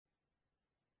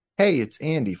Hey, it's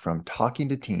Andy from Talking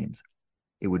to Teens.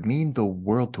 It would mean the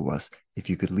world to us if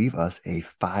you could leave us a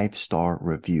 5-star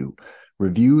review.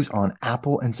 Reviews on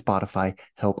Apple and Spotify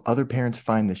help other parents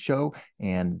find the show,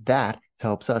 and that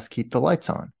helps us keep the lights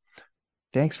on.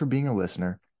 Thanks for being a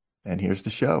listener, and here's the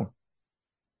show.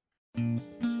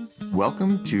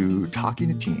 Welcome to Talking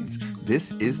to Teens.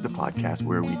 This is the podcast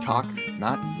where we talk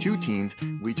not to teens,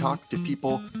 we talk to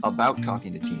people about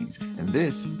talking to teens. And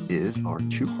this is our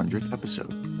 200th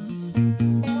episode.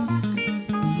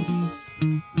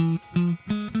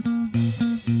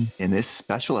 In this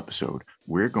special episode,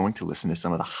 we're going to listen to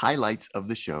some of the highlights of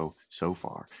the show so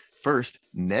far. First,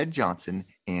 Ned Johnson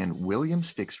and William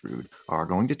Stixrud are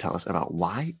going to tell us about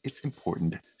why it's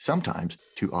important sometimes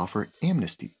to offer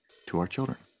amnesty to our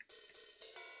children.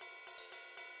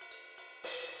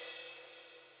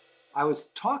 I was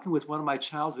talking with one of my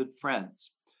childhood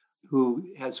friends who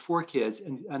has 4 kids,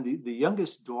 and the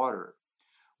youngest daughter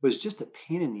was just a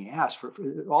pain in the ass for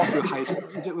all through high school.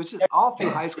 It was just all through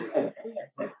high school.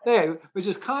 They were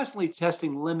just constantly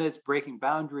testing limits, breaking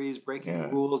boundaries,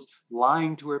 breaking rules,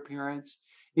 lying to her parents.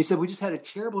 He said, we just had a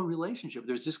terrible relationship.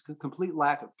 There's just a complete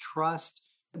lack of trust.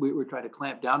 We were trying to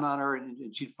clamp down on her,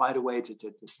 and she'd find a way to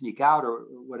sneak out or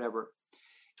whatever.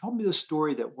 He told me the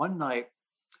story that one night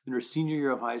in her senior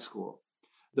year of high school,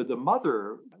 the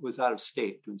mother was out of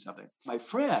state doing something. My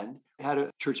friend had a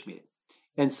church meeting.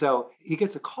 And so he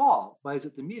gets a call while he's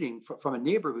at the meeting from a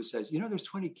neighbor who says, there's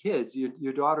 20 kids,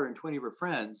 your daughter and 20 of her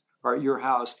friends are at your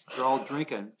house, they're all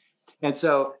drinking. And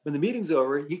so when the meeting's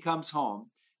over, he comes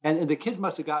home, and the kids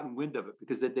must have gotten wind of it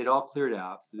because they'd all cleared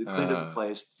out, they cleaned up the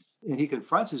place. And he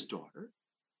confronts his daughter,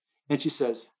 and she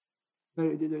says,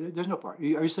 there's no part. Are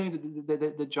you saying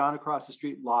that John across the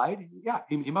street lied? Yeah,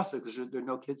 he must have, because there are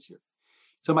no kids here.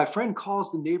 So my friend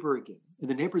calls the neighbor again, and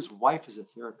the neighbor's wife is a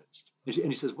therapist. And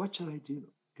he says, what should I do?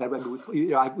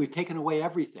 We've taken away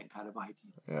everything kind of idea.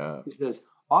 Yeah. He says,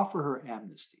 offer her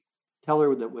amnesty. Tell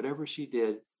her that whatever she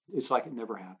did, it's like it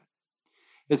never happened.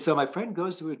 And so my friend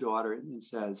goes to her daughter and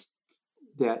says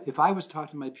that if I was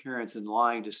talking to my parents and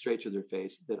lying just straight to their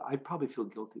face, that I'd probably feel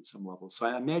guilty at some level. So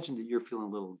I imagine that you're feeling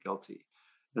a little guilty.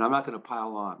 And I'm not going to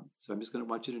pile on. So I'm just going to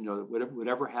want you to know that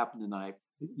whatever happened tonight,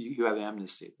 you have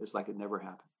amnesty. It's like it never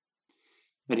happened.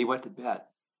 And he went to bed.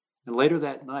 And later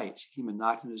that night, she came and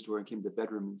knocked on his door and came to the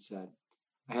bedroom and said,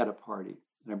 I had a party,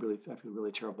 and I feel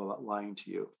really terrible about lying to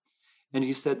you. And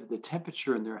he said that the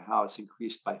temperature in their house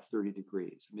increased by 30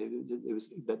 degrees. I mean, it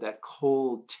was that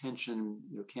cold tension,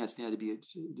 can't stand to be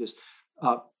just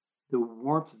the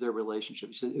warmth of their relationship.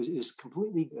 He said it was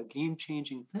completely a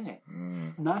game-changing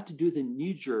thing. Not to do the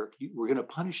knee-jerk, we're going to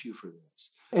punish you for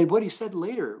this. And what he told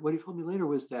me later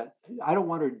was that I don't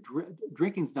want her,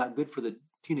 drinking's not good for the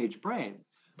teenage brain.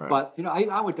 Right. But,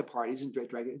 I went to parties and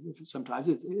drank sometimes.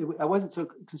 I wasn't so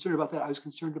concerned about that. I was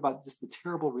concerned about just the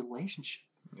terrible relationship.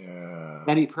 Yeah.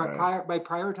 And by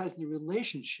prioritizing the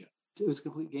relationship, it was a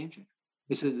complete game changer.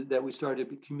 They said that we started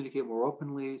to communicate more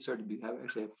openly, started to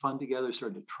actually have fun together,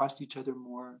 started to trust each other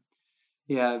more.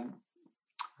 And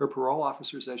her parole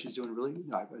officer says she's doing really.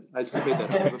 No, I made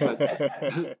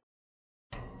that up.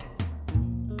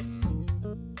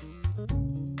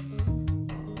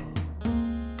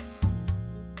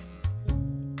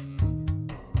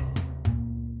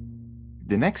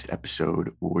 The next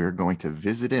episode we're going to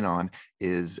visit in on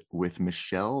is with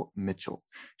Michelle Mitchell.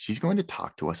 She's going to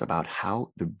talk to us about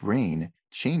how the brain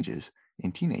changes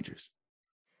in teenagers.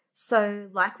 So,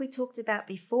 like we talked about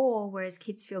before, whereas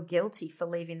kids feel guilty for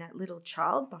leaving that little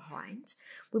child behind,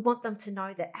 we want them to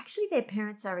know that actually their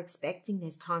parents are expecting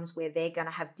there's times where they're going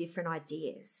to have different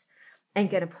ideas and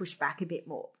going to push back a bit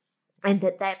more. And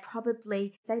that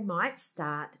they might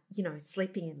start,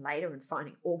 sleeping in later and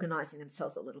finding organizing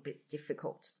themselves a little bit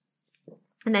difficult.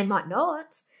 And they might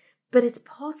not, but it's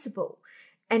possible.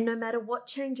 And no matter what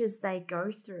changes they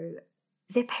go through,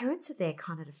 their parents are there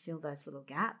kind of to fill those little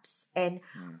gaps. And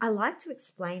I like to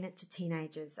explain it to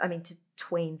to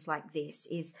tweens like this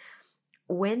is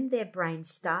when their brain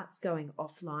starts going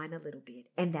offline a little bit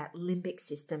and that limbic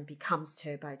system becomes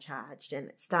turbocharged and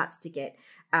it starts to get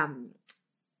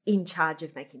in charge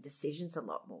of making decisions a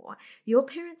lot more, your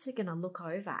parents are going to look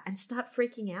over and start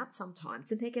freaking out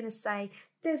sometimes. And they're going to say,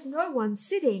 there's no one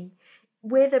sitting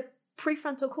where the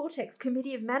prefrontal cortex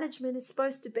committee of management is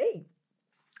supposed to be.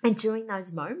 And during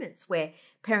those moments where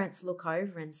parents look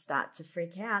over and start to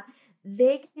freak out,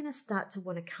 they're going to start to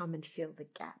want to come and fill the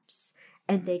gaps.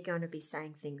 And they're going to be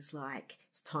saying things like,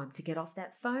 it's time to get off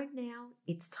that phone now.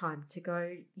 It's time to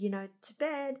go, to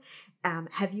bed.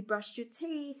 Have you brushed your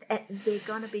teeth? And they're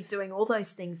going to be doing all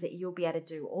those things that you'll be able to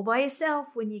do all by yourself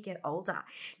when you get older.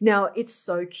 Now, it's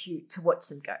so cute to watch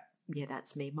them go, yeah,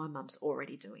 that's me. My mum's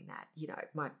already doing that. You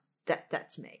know,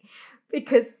 that's me.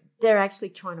 Because they're actually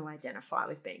trying to identify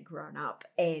with being grown up.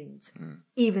 And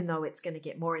even though it's going to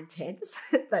get more intense,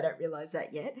 they don't realize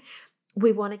that yet.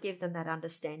 We want to give them that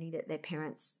understanding that their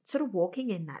parents sort of walking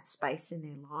in that space in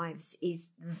their lives is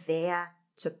there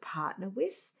to partner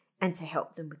with and to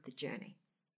help them with the journey.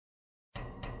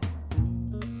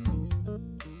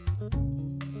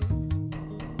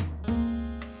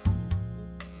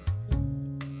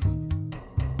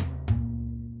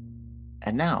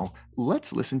 And now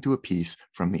let's listen to a piece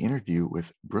from the interview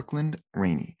with Brooklyn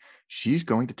Rainey. She's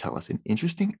going to tell us an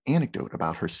interesting anecdote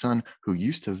about her son who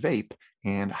used to vape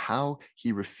and how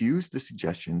he refused the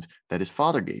suggestions that his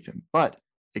father gave him, but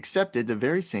accepted the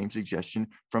very same suggestion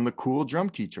from the cool drum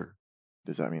teacher.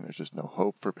 Does that mean there's just no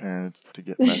hope for parents to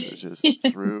get messages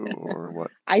through, or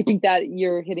what? I think that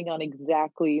you're hitting on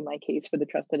exactly my case for the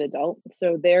trusted adult.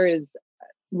 So there is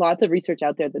lots of research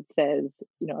out there that says,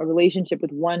 you know, a relationship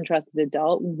with one trusted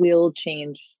adult will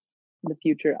change the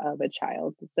future of a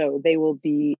child. So they will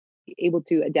be able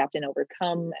to adapt and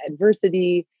overcome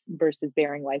adversity versus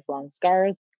bearing lifelong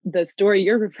scars. The story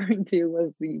you're referring to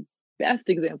was the best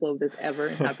example of this ever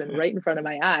and happened right in front of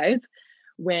my eyes.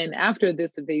 When after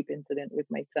this vape incident with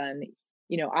my son,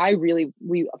 you know,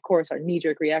 we of course our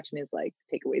knee-jerk reaction is like,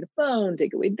 take away the phone,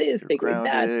 take away this, take away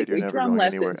that, take away drum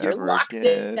lessons, you're locked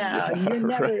in now, you're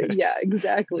never, yeah,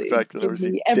 exactly. In fact, we'll never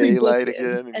see every daylight book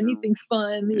again. Anything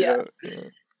fun, yeah.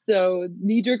 So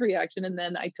knee-jerk reaction, and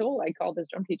then I called this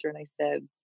drum teacher and I said,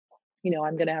 you know,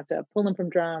 I'm gonna have to pull him from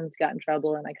drums. Got in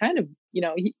trouble, and I kind of, you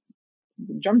know,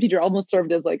 drum teacher almost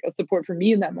served as like a support for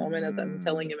me in that moment as I'm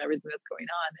telling him everything that's going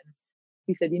on. And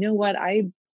he said, you know what,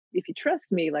 if you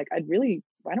trust me, like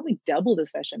why don't we double the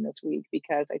session this week?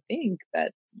 Because I think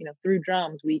that, you know, through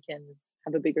drums, we can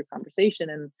have a bigger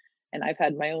conversation. And I've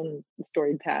had my own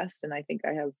storied past, and I think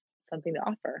I have something to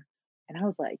offer. And I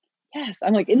was like, yes,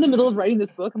 I'm like in the middle of writing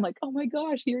this book. I'm like, oh my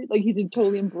gosh, he's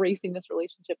totally embracing this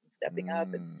relationship and stepping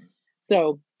up. And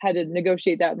so had to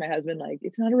negotiate that with my husband. Like,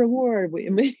 it's not a reward.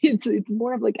 It's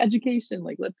more of like education.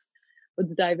 Like, let's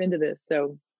dive into this.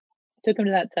 So took him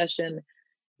to that session.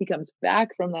 He comes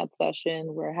back from that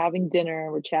session. We're having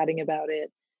dinner. We're chatting about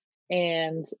it.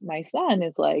 And my son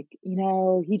is like, you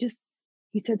know, he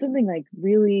said something like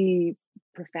really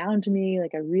profound to me.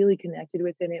 Like I really connected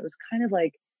with it. And it was kind of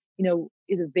like, you know,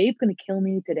 is a vape going to kill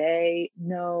me today?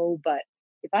 No, but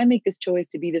if I make this choice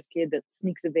to be this kid that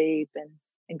sneaks a vape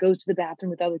and goes to the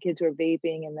bathroom with other kids who are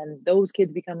vaping, and then those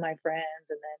kids become my friends,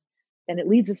 and then it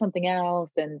leads to something else.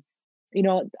 And you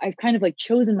know, I've kind of like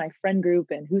chosen my friend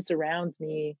group and who surrounds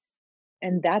me.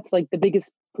 And that's like the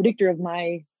biggest predictor of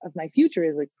my future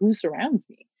is like who surrounds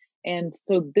me. And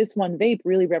so this one vape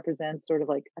really represents sort of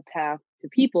like a path to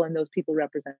people, and those people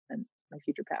represent my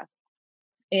future path.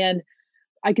 And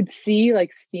I could see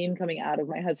like steam coming out of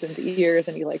my husband's ears,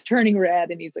 and he's like turning red,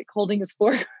 and he's like holding his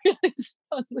fork really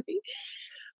strongly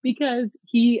because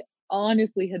he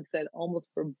honestly had said almost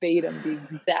verbatim the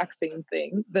exact same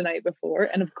thing the night before.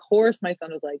 And of course my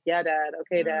son was like, yeah, Dad.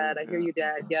 Okay, Dad. I hear you,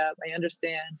 Dad. Yeah, I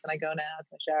understand. Can I go now?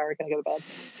 Can I shower? Can I go to bed?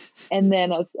 And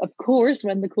then of course,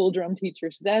 when the cool drum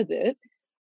teacher says it,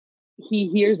 he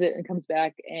hears it and comes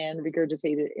back and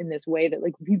regurgitates it in this way that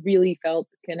like he really felt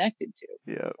connected to.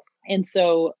 Yeah. And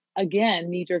so again,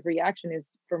 knee-jerk reaction is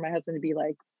for my husband to be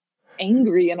like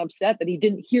angry and upset that he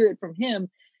didn't hear it from him.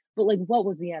 But like, what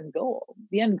was the end goal?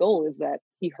 The end goal is that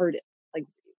he heard it. Like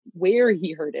where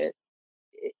he heard it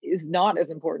is not as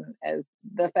important as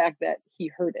the fact that he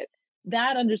heard it.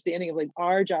 That understanding of like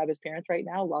our job as parents right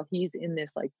now, while he's in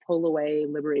this like pull away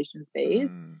liberation phase,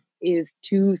 is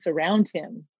to surround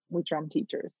him with drum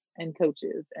teachers and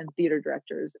coaches and theater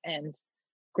directors and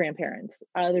grandparents,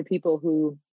 other people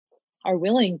who are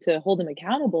willing to hold him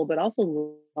accountable, but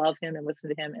also love him and listen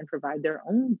to him and provide their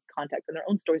own context and their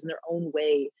own stories and their own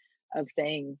way of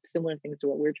saying similar things to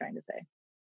what we're trying to say.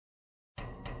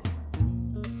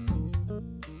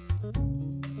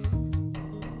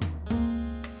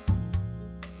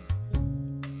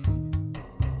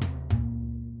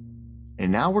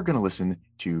 And now we're going to listen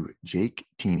to Jake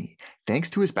Teeney. Thanks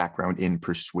to his background in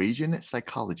persuasion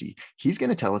psychology, he's going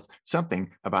to tell us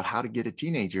something about how to get a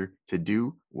teenager to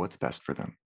do what's best for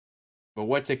them. But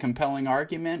what's a compelling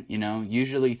argument? You know,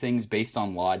 usually things based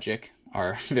on logic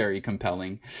are very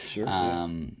compelling. Sure.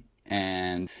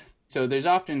 And So there's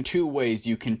often two ways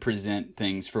you can present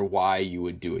things for why you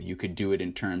would do it. You could do it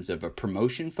in terms of a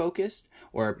promotion focus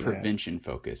or a prevention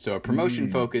focus. So a promotion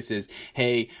focus is,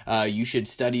 hey, you should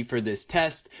study for this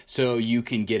test so you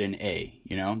can get an A.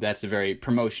 You know, that's a very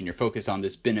promotion. You're focused on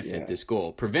this benefit, this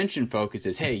goal. Prevention focus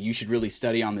is, hey, you should really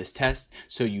study on this test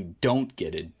so you don't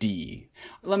get a D.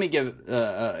 Let me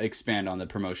expand on the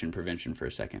promotion prevention for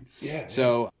a second.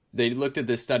 So they looked at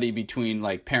this study between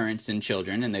like parents and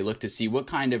children, and they looked to see what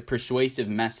kind of persuasive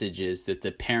messages that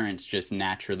the parents just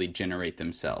naturally generate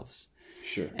themselves.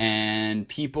 Sure. And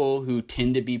people who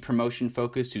tend to be promotion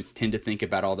focused, who tend to think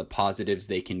about all the positives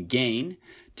they can gain,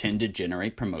 tend to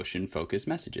generate promotion focused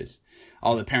messages.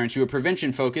 All the parents who are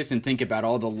prevention focused and think about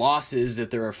all the losses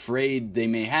that they're afraid they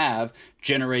may have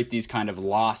generate these kind of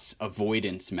loss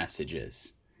avoidance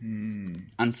messages.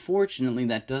 Unfortunately,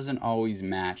 that doesn't always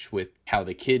match with how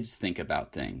the kids think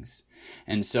about things.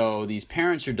 And so these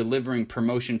parents are delivering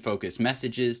promotion-focused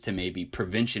messages to maybe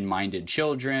prevention-minded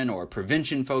children or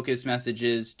prevention-focused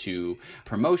messages to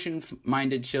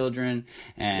promotion-minded children,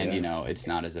 and, you know, it's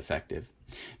not as effective.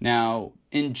 Now,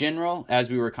 in general, as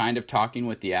we were kind of talking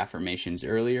with the affirmations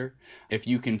earlier, if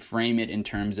you can frame it in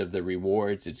terms of the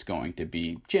rewards, it's going to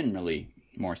be generally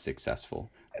more successful.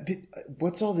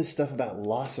 What's all this stuff about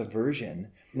loss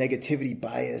aversion, negativity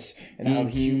bias, and how the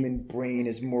human brain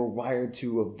is more wired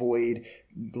to avoid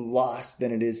loss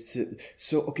than it is to...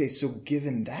 So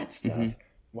given that stuff,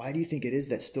 why do you think it is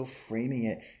that still framing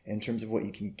it in terms of what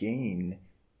you can gain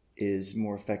is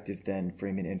more effective than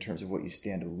framing it in terms of what you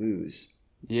stand to lose?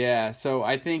 Yeah, so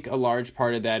I think a large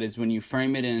part of that is when you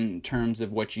frame it in terms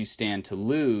of what you stand to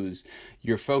lose,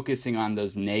 you're focusing on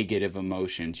those negative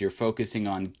emotions. You're focusing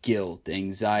on guilt,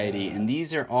 anxiety, and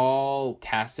these are all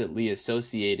tacitly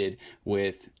associated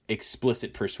with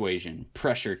explicit persuasion,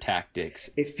 pressure tactics.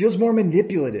 It feels more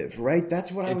manipulative, right?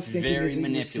 That's what I was thinking very as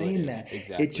you were saying that.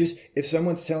 Exactly. It just, if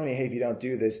someone's telling me, hey, if you don't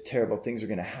do this, terrible things are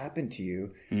going to happen to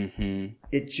you,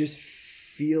 it just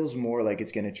feels more like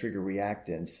it's going to trigger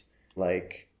reactance.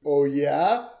 Like, oh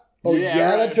yeah,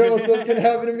 that terrible stuff's gonna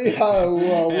happen to me. Oh,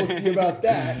 well, we'll see about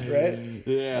that, right?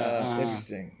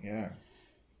 Interesting. Yeah.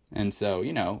 And so,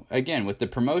 you know, again, with the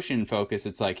promotion focus,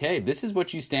 it's like, hey, this is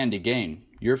what you stand to gain.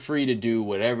 You're free to do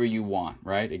whatever you want,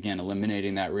 right? Again,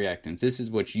 eliminating that reactance. This is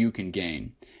what you can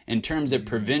gain. In terms of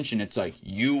prevention, it's like,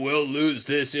 you will lose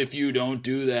this if you don't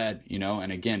do that, you know?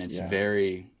 And again, it's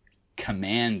very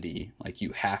commandy, like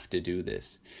you have to do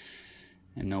this.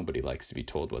 And nobody likes to be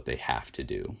told what they have to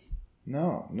do.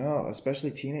 No,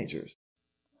 especially teenagers.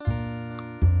 And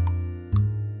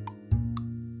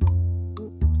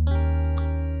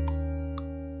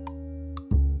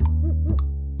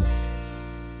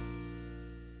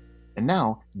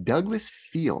now, Douglas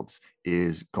Fields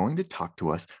is going to talk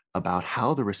to us about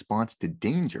how the response to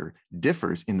danger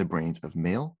differs in the brains of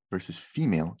male versus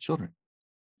female children.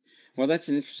 Well, that's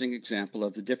an interesting example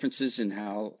of the differences in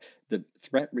how the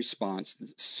threat response,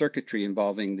 the circuitry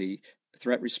involving the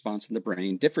threat response in the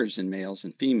brain differs in males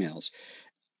and females.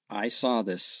 I saw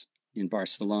this in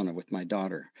Barcelona with my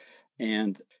daughter.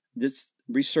 And this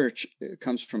research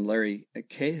comes from Larry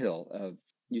Cahill of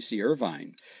UC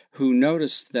Irvine, who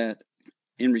noticed that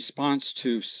in response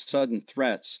to sudden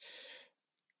threats,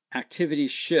 activity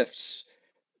shifts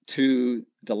to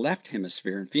the left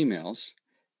hemisphere in females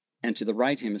and to the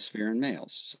right hemisphere in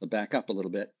males. So back up a little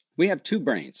bit. We have two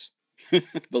brains,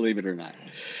 believe it or not.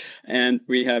 And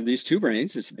we have these two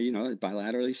brains. It's, you know,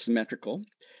 bilaterally symmetrical.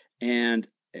 And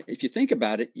if you think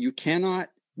about it, you cannot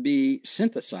be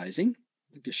synthesizing,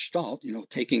 gestalt, you know,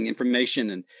 taking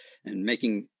information and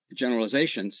making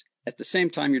generalizations. At the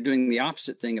same time, you're doing the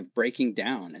opposite thing of breaking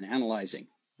down and analyzing,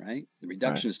 right? The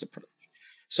reductionist approach.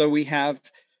 So we have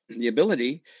the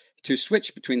ability to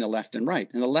switch between the left and right.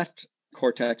 And the left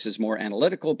cortex is more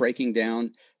analytical, breaking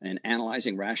down and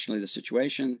analyzing rationally the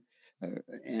situation.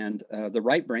 And the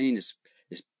right brain is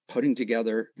putting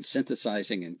together and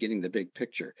synthesizing and getting the big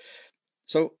picture.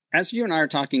 So as you and I are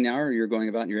talking now, or you're going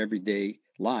about in your everyday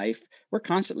life, we're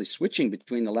constantly switching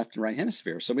between the left and right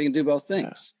hemisphere. So we can do both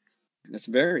things. That's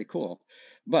very cool.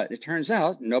 But it turns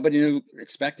out, nobody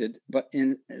expected, but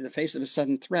in the face of a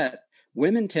sudden threat,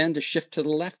 women tend to shift to the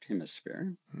left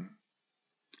hemisphere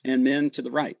and men to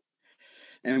the right.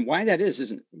 And why that is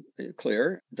isn't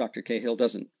clear. Dr. Cahill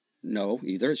doesn't know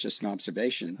either. It's just an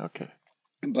observation. Okay.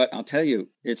 But I'll tell you,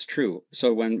 it's true.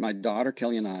 So when my daughter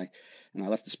Kelly and I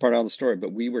left this part out of the story,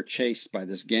 but we were chased by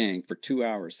this gang for 2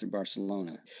 hours through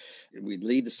Barcelona. We'd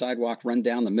lead the sidewalk, run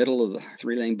down the middle of the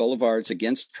 3-lane boulevards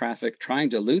against traffic, trying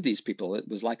to elude these people. It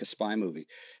was like a spy movie.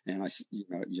 And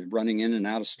you're running in and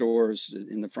out of stores,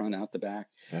 in the front, out the back,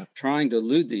 trying to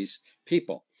elude these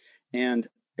people. And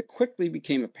it quickly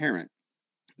became apparent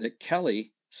that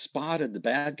Kelly spotted the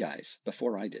bad guys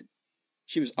before I did.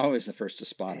 She was always the first to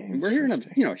spot them. And we're here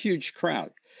in a huge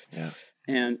crowd. Yeah.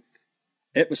 And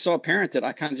it was so apparent that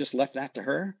I kind of just left that to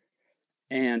her.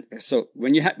 And so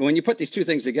when you put these two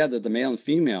things together, the male and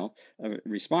female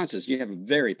responses, you have a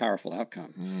very powerful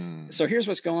outcome. So here's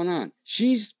what's going on.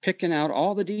 She's picking out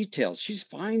all the details. She's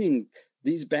finding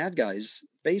these bad guys'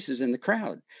 faces in the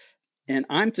crowd. And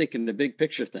I'm thinking the big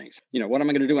picture things. What am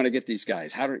I going to do when I get these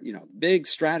guys? How do big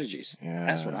strategies? Yeah,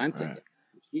 that's what I'm thinking.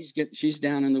 Right. She's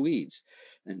down in the weeds.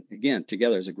 And again,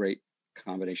 together is a great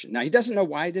combination. Now, he doesn't know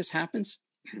why this happens,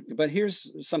 but here's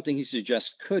something he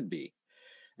suggests could be.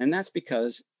 And that's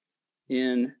because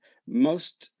in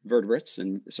most vertebrates,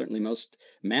 and certainly most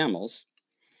mammals,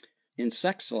 in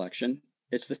sex selection,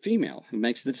 it's the female who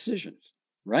makes the decisions,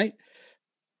 right?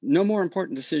 No more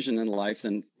important decision in life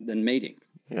than mating.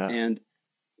 Yeah. And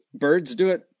birds do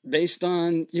it based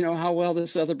on, how well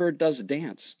this other bird does a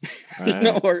dance.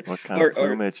 Right. What kind of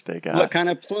plumage they got. What kind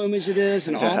of plumage it is,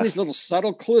 and all these little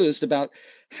subtle clues about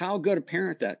how good a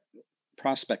parent that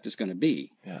prospect is going to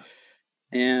be. Yeah.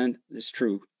 And it's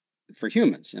true for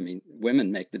humans. I mean,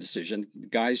 women make the decision,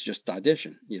 guys just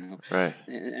audition, Right.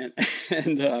 And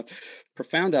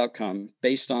profound outcome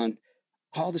based on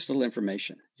all this little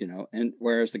information, and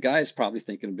whereas the guy's probably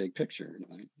thinking a big picture,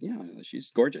 like, she's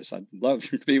gorgeous. I'd love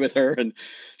to be with her. And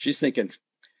she's thinking, is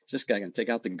this guy going to take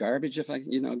out the garbage if I,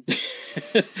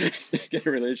 get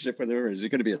a relationship with her? Or is he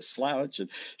going to be a slouch? And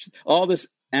all this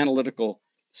analytical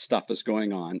stuff is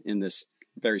going on in this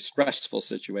very stressful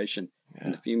situation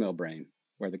in the female brain,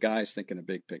 where the guy's thinking of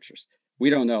big pictures. We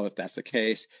don't know if that's the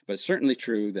case, but it's certainly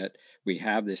true that we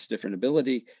have this different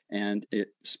ability, and it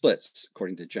splits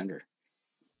according to gender.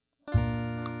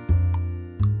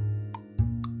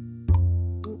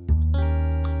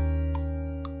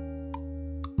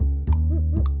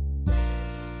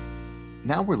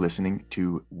 Now we're listening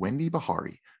to Wendy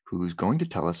Bahari, who's going to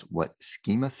tell us what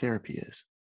schema therapy is.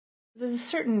 There's a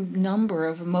certain number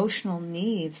of emotional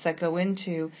needs that go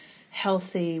into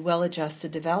healthy,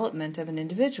 well-adjusted development of an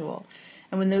individual.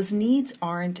 And when those needs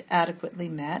aren't adequately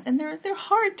met, and they're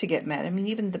hard to get met. I mean,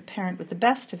 even the parent with the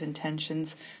best of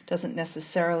intentions doesn't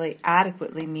necessarily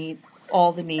adequately meet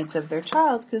all the needs of their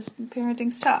child, because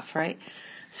parenting's tough, right?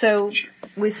 So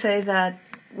we say that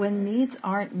when needs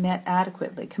aren't met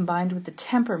adequately, combined with the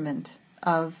temperament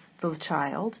of the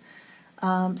child,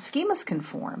 schemas can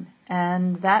form.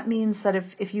 And that means that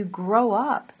if you grow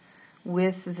up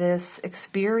with this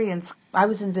experience, I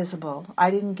was invisible, I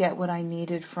didn't get what I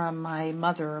needed from my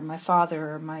mother or my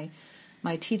father or my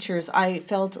teachers, I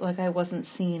felt like I wasn't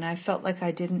seen, I felt like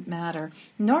I didn't matter.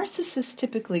 Narcissists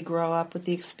typically grow up with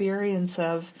the experience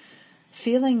of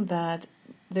feeling that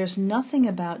there's nothing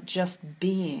about just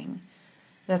being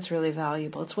that's really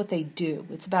valuable. It's what they do.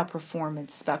 It's about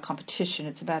performance. It's about competition.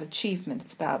 It's about achievement.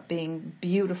 It's about being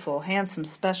beautiful, handsome,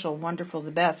 special, wonderful,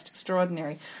 the best,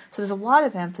 extraordinary. So there's a lot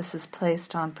of emphasis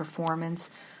placed on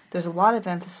performance. There's a lot of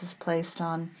emphasis placed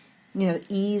on,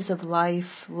 ease of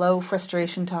life, low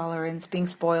frustration tolerance, being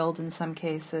spoiled in some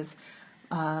cases,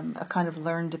 a kind of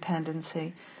learned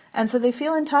dependency. And so they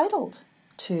feel entitled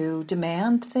to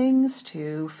demand things,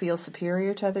 to feel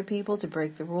superior to other people, to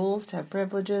break the rules, to have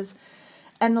privileges.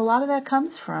 And a lot of that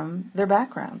comes from their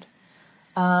background,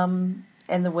 and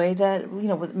the way that,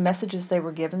 with messages they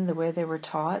were given, the way they were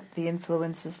taught, the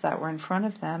influences that were in front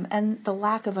of them, and the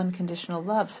lack of unconditional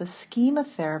love. So schema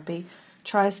therapy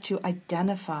tries to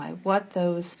identify what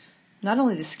those, not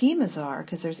only the schemas are,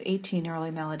 because there's 18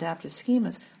 early maladaptive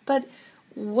schemas, but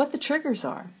what the triggers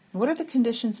are. What are the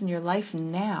conditions in your life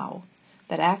now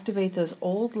that activate those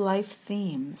old life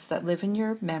themes that live in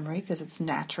your memory, because it's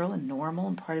natural and normal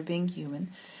and part of being human,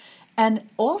 and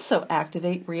also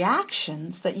activate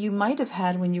reactions that you might have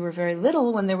had when you were very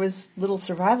little, when there was little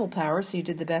survival power, so you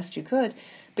did the best you could,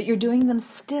 but you're doing them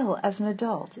still as an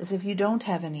adult, as if you don't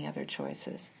have any other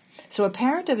choices. So a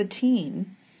parent of a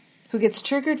teen who gets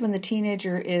triggered when the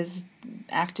teenager is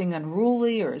acting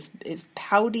unruly or is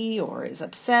pouty or is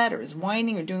upset or is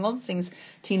whining or doing all the things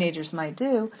teenagers might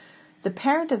do, the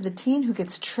parent of the teen who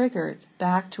gets triggered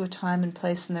back to a time and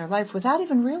place in their life without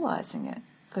even realizing it,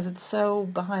 because it's so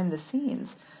behind the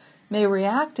scenes, may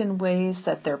react in ways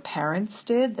that their parents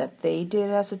did, that they did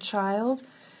as a child.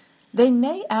 They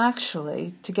may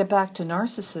actually, to get back to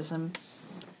narcissism,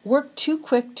 work too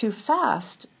quick, too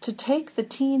fast to take the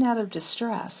teen out of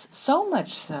distress, so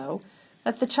much so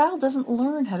that the child doesn't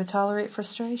learn how to tolerate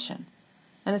frustration.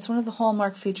 And it's one of the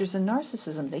hallmark features in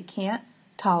narcissism. They can't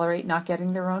tolerate not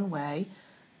getting their own way,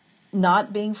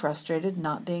 not being frustrated,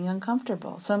 not being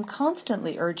uncomfortable. So I'm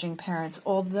constantly urging parents,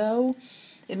 although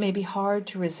it may be hard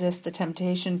to resist the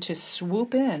temptation to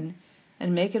swoop in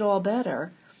and make it all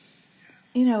better.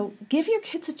 Give your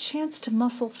kids a chance to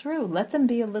muscle through. Let them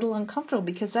be a little uncomfortable,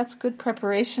 because that's good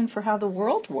preparation for how the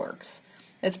world works.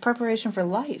 It's preparation for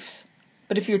life.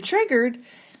 But if you're triggered,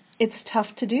 it's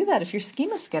tough to do that if your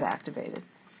schemas get activated.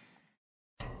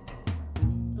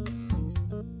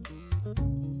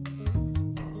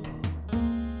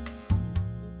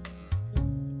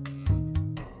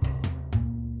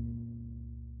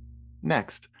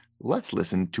 Next, let's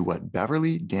listen to what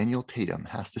Beverly Daniel Tatum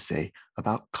has to say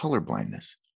about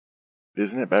colorblindness.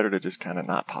 Isn't it better to just kind of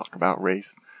not talk about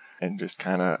race and just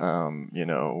kind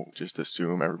of, just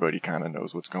assume everybody kind of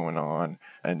knows what's going on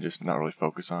and just not really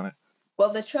focus on it?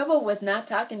 Well, the trouble with not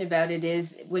talking about it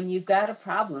is when you've got a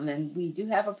problem, and we do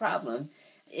have a problem,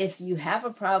 if you have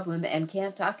a problem and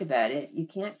can't talk about it, you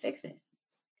can't fix it.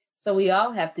 So we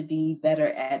all have to be better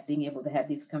at being able to have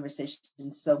these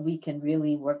conversations so we can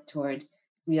really work toward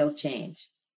real change.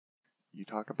 You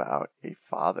talk about a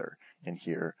father in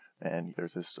here, and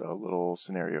there's this little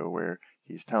scenario where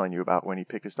he's telling you about when he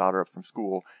picked his daughter up from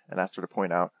school and asked her to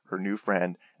point out her new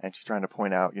friend, and she's trying to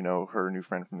point out, her new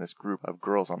friend from this group of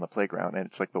girls on the playground, and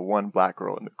it's like the one black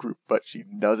girl in the group, but she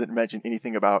doesn't mention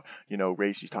anything about,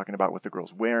 race. She's talking about what the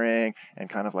girl's wearing and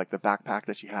kind of like the backpack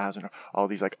that she has and all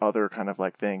these like other kind of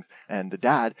like things. And the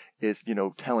dad is,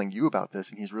 telling you about this,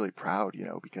 and he's really proud,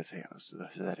 because so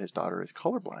that his daughter is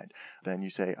colorblind. Then you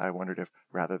say, I wondered if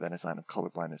rather than a sign of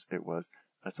colorblindness, it was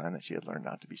a sign that she had learned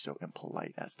not to be so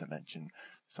impolite as to mention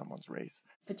someone's race.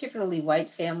 Particularly white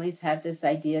families have this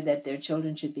idea that their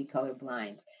children should be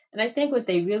colorblind. And I think what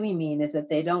they really mean is that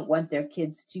they don't want their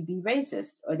kids to be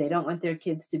racist, or they don't want their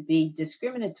kids to be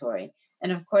discriminatory.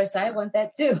 And of course, I want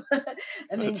that too.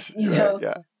 I mean,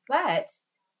 yeah. But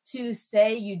to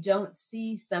say you don't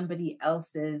see somebody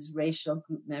else's racial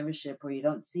group membership, or you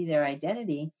don't see their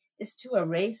identity, is to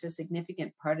erase a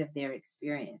significant part of their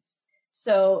experience.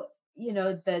 So,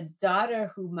 the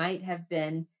daughter who might have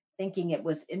been thinking it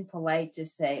was impolite to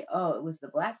say, oh, it was the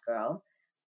black girl,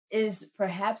 is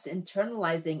perhaps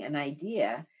internalizing an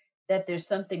idea that there's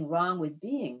something wrong with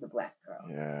being the black girl.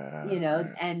 Yeah.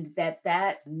 And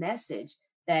that message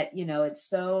that, it's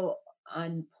so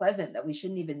unpleasant that we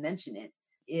shouldn't even mention it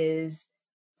is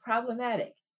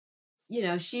problematic.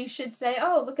 She should say,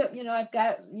 oh, look at, I've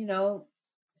got,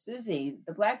 Susie,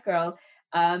 the black girl,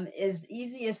 is the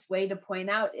easiest way to point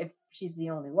out if she's the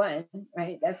only one,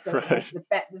 right? That's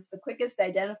the quickest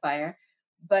identifier.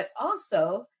 But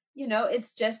also,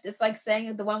 it's like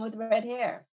saying the one with red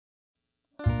hair.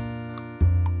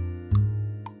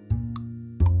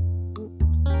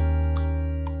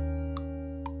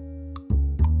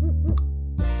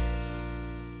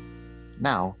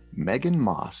 Now, Megan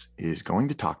Moss is going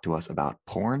to talk to us about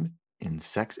porn in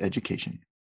sex education.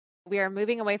 We are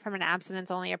moving away from an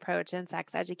abstinence-only approach in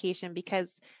sex education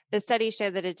because the studies show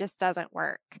that it just doesn't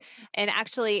work. And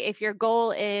actually, if your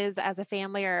goal is as a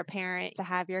family or a parent to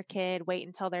have your kid wait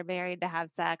until they're married to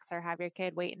have sex, or have your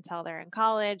kid wait until they're in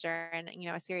college or in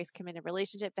a serious committed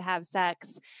relationship to have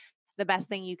sex, the best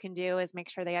thing you can do is make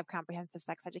sure they have comprehensive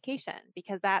sex education,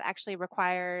 because that actually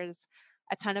requires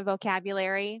a ton of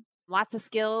vocabulary, lots of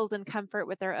skills and comfort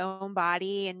with their own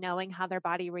body and knowing how their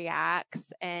body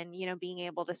reacts, and being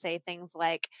able to say things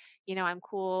like, I'm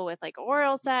cool with like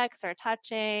oral sex or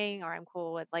touching, or I'm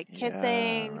cool with like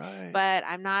kissing, but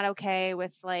I'm not okay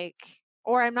with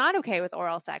I'm not okay with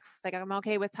oral sex. Like, I'm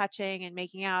okay with touching and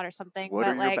making out or something. What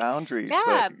but are your boundaries?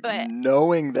 Yeah, but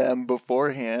knowing them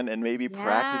beforehand and maybe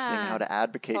practicing how to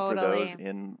advocate for those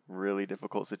in really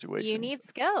difficult situations. You need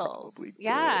skills.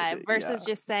 Versus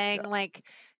just saying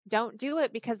don't do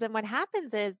it, because then what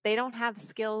happens is they don't have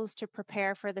skills to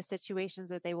prepare for the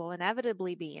situations that they will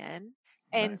inevitably be in.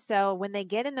 And so when they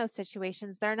get in those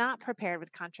situations, they're not prepared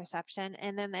with contraception.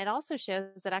 And then it also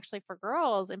shows that actually for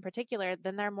girls in particular,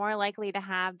 then they're more likely to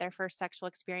have their first sexual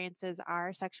experiences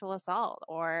are sexual assault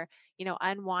or,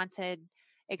 unwanted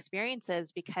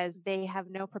experiences, because they have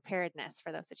no preparedness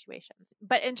for those situations.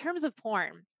 But in terms of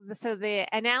porn, so the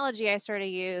analogy I sort of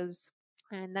use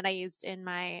and that I used in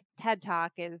my TED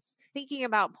Talk is thinking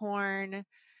about porn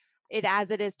as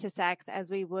it is to sex, as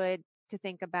we would to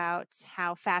think about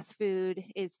how fast food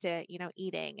is to,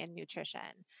 eating and nutrition.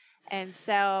 And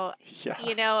so,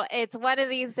 it's one of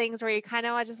these things where you kind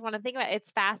of just want to think about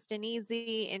it's fast and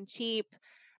easy and cheap,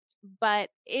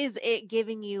 but is it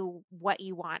giving you what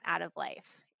you want out of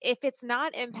life? If it's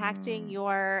not impacting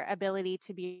your ability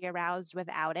to be aroused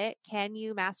without it, can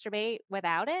you masturbate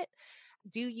without it?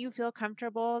 Do you feel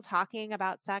comfortable talking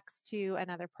about sex to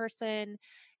another person?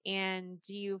 And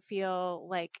do you feel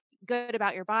good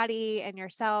about your body and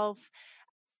yourself?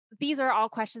 these are all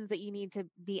questions that you need to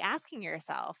be asking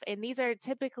yourself. And these are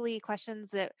typically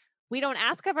questions that we don't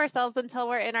ask of ourselves until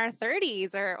we're in our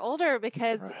 30s or older,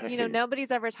 because, Right.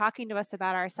 nobody's ever talking to us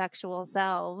about our sexual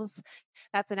selves.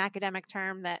 That's an academic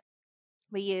term that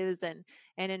we use, and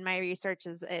in my research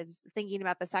is thinking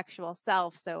about the sexual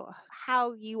self. So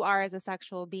how you are as a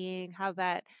sexual being, how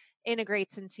that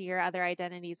integrates into your other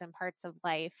identities and parts of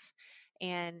life,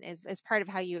 and is part of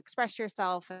how you express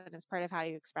yourself, and is part of how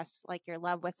you express like your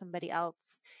love with somebody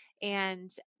else.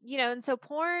 And and so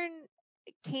porn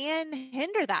can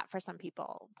hinder that for some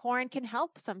people. Porn can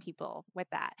help some people with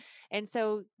that. And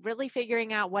so really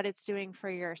figuring out what it's doing for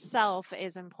yourself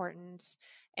is important.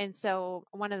 And so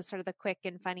one of the sort of the quick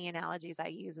and funny analogies I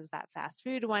use is that fast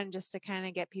food one, just to kind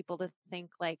of get people to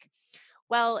think like,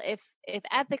 well, if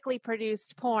ethically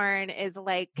produced porn is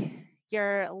like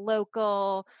your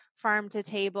local farm to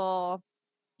table,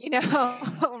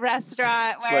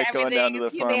 restaurant It's where like going down everything to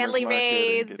is the farmer's humanely market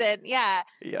and raised, and yeah.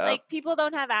 like people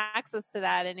don't have access to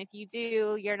that. And if you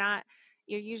do, you're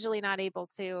usually not able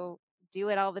to do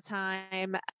it all the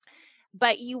time,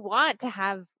 but you want to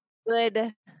have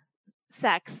good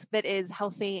sex that is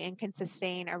healthy and can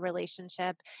sustain a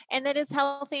relationship, and that is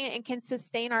healthy and can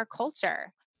sustain our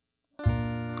culture.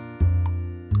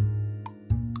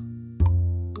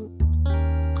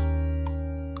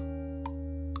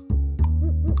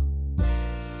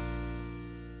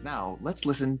 Now, let's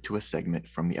listen to a segment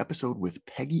from the episode with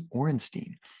Peggy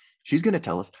Orenstein. She's going to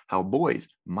tell us how boys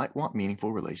might want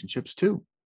meaningful relationships too.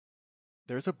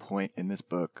 There's a point in this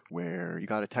book where you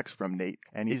got a text from Nate,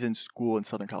 and he's in school in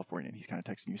Southern California, and he's kind of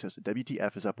texting you. He says,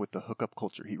 WTF is up with the hookup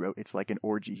culture, he wrote. It's like an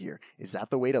orgy here. Is that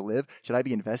the way to live? Should I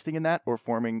be investing in that or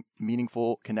forming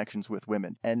meaningful connections with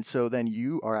women? And so then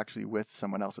you are actually with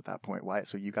someone else at that point, Wyatt.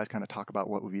 So you guys kind of talk about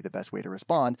what would be the best way to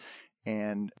respond.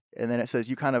 And then it says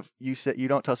you said you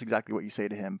don't tell us exactly what you say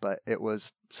to him, but it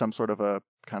was some sort of a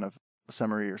kind of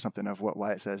summary or something of what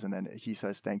Wyatt says, and then he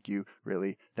says, thank you,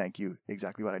 really, thank you,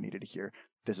 exactly what I needed to hear.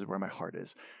 This is where my heart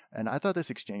is. And I thought this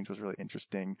exchange was really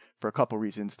interesting for a couple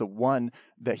reasons. The one,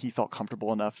 that he felt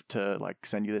comfortable enough to like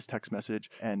send you this text message,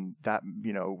 and that,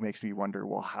 makes me wonder,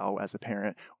 well, how as a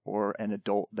parent or an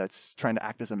adult that's trying to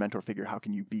act as a mentor figure, how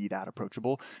can you be that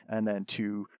approachable? And then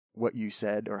two, what you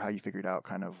said or how you figured out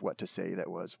kind of what to say that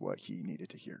was what he needed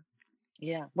to hear.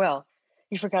 Yeah. Well,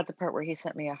 you forgot the part where he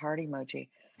sent me a heart emoji.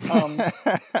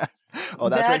 Oh,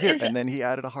 that's right here. Is, and then he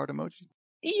added a heart emoji.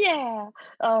 Yeah.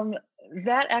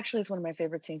 That actually is one of my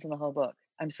favorite scenes in the whole book.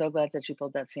 I'm so glad that you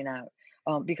pulled that scene out.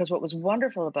 Because what was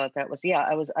wonderful about that was,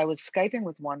 I was Skyping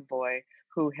with one boy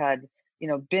who had,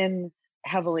 been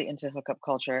heavily into hookup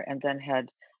culture and then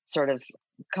had sort of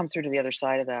come through to the other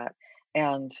side of that.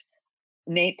 And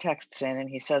Nate texts in and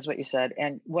he says what you said.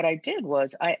 And what I did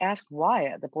was I asked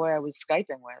Wyatt, the boy I was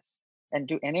Skyping with and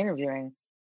interviewing,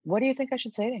 what do you think I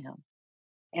should say to him?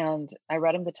 And I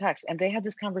read him the text, and they had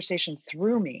this conversation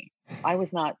through me. I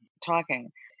was not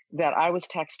talking, that I was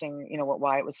texting, what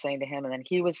Wyatt was saying to him, and then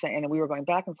he was saying, and we were going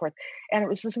back and forth. And it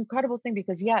was this incredible thing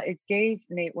because, it gave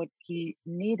Nate what he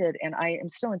needed. And I am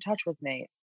still in touch with Nate.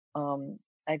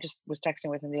 I just was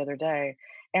texting with him the other day,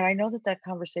 and I know that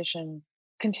conversation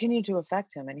continued to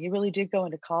affect him. And he really did go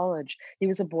into college. He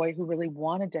was a boy who really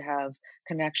wanted to have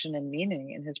connection and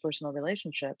meaning in his personal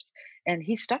relationships, and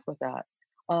he stuck with that.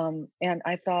 And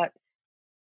I thought,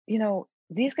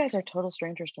 these guys are total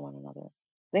strangers to one another.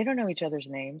 They don't know each other's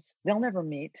names. They'll never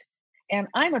meet. And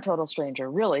I'm a total stranger,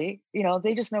 really.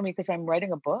 They just know me because I'm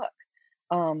writing a book.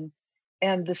 And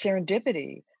the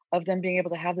serendipity of them being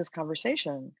able to have this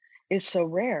conversation is so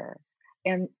rare.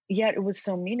 And yet it was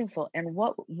so meaningful. And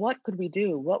what could we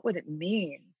do? What would it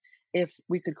mean if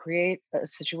we could create a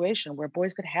situation where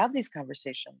boys could have these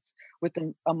conversations with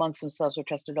them amongst themselves with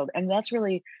trusted adults? And that's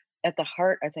really at the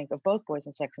heart, I think, of both Boys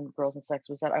and Sex and Girls and Sex,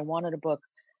 was that I wanted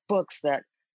books that,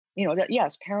 that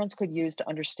yes, parents could use to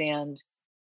understand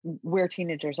where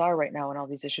teenagers are right now and all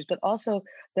these issues, but also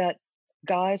that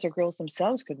guys or girls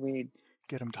themselves could read.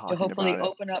 Get them talking to hopefully about it.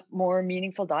 Open up more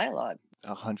meaningful dialogue.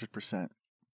 100%.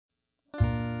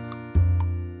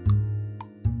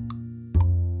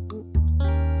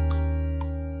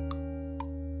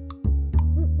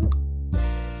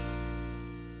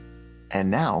 And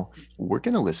now we're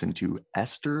going to listen to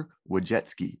Esther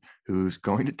Wojcicki, who's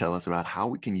going to tell us about how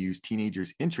we can use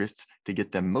teenagers' interests to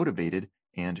get them motivated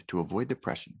and to avoid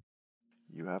depression.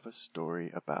 You have a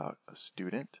story about a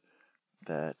student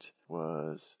that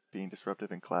was being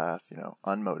disruptive in class,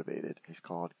 unmotivated. He's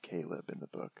called Caleb in the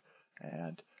book.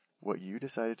 And what you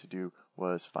decided to do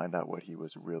was find out what he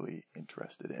was really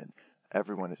interested in.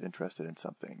 Everyone is interested in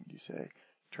something, you say.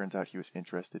 Turns out he was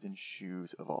interested in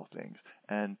shoes of all things.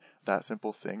 And that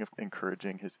simple thing of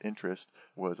encouraging his interest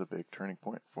was a big turning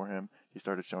point for him. He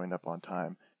started showing up on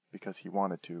time because he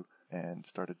wanted to, and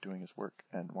started doing his work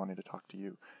and wanting to talk to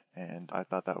you. And I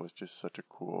thought that was just such a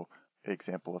cool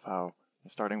example of how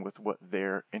starting with what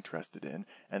they're interested in,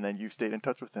 and then you stayed in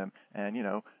touch with him, and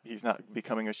he's not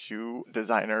becoming a shoe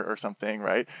designer or something,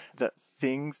 right? The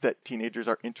things that teenagers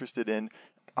are interested in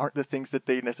aren't the things that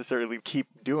they necessarily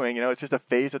keep doing. It's just a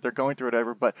phase that they're going through,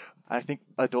 whatever. But I think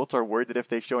adults are worried that if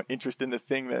they show an interest in the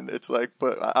thing, then it's like,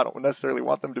 but I don't necessarily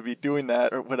want them to be doing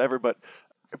that or whatever. But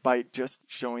by just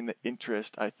showing the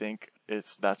interest, I think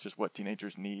that's just what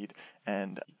teenagers need,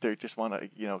 and they just want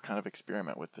to kind of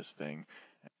experiment with this thing.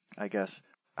 I guess,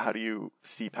 how do you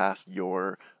see past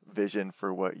your vision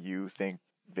for what you think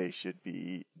they should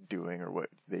be doing or what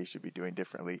they should be doing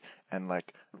differently, and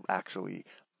actually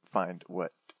find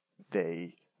what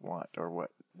they want or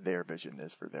what their vision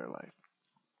is for their life?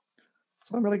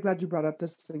 So I'm really glad you brought up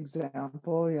this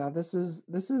example. Yeah, this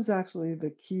is actually the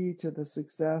key to the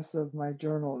success of my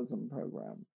journalism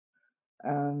program,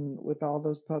 and with all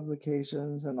those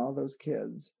publications and all those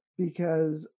kids,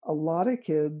 because a lot of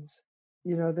kids,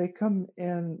 they come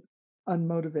in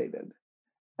unmotivated.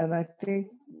 And I think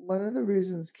one of the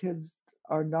reasons kids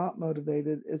are not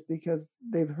motivated is because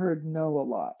they've heard no a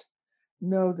lot.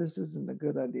 No, this isn't a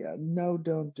good idea. No,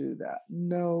 don't do that.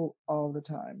 No, all the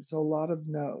time. So a lot of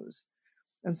no's.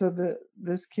 And so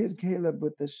this kid, Caleb,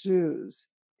 with the shoes,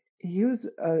 he's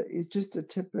just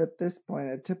at this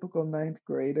point, a typical ninth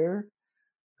grader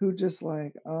who just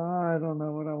I don't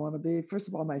know what I want to be. First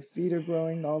of all, my feet are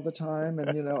growing all the time.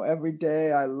 And, every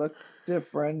day I look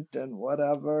different and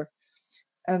whatever.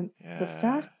 And the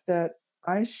fact that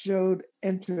I showed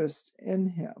interest in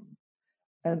him,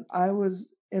 and I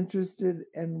was interested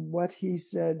in what he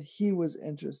said he was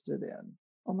interested in,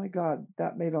 oh my God,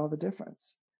 that made all the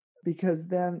difference. Because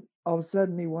then all of a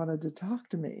sudden he wanted to talk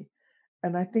to me.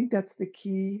 And I think that's the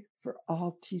key for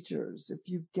all teachers. If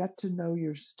you get to know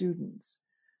your students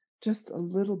just a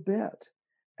little bit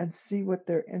and see what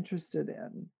they're interested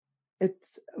in,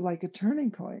 it's like a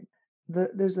turning point.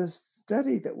 There's a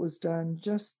study that was done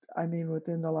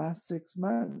within the last 6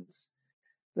 months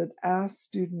that asked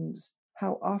students,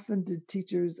 how often did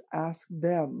teachers ask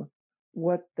them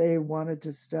what they wanted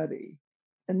to study?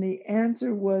 And the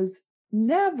answer was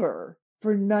never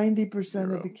for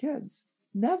 90% of the kids.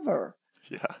 Never.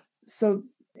 Yeah. So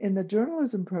in the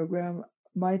journalism program,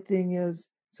 my thing is,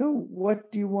 so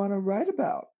what do you want to write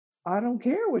about? I don't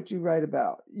care what you write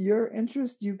about. Your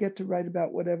interest, you get to write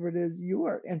about whatever it is you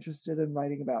are interested in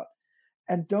writing about.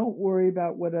 And don't worry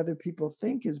about what other people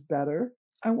think is better.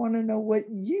 I want to know what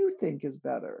you think is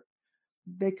better.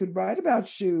 They could write about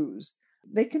shoes.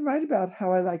 They can write about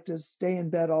how I like to stay in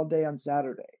bed all day on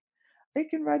Saturday. They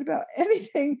can write about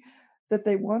anything that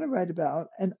they want to write about.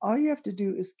 And all you have to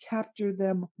do is capture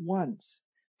them once.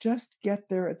 Just get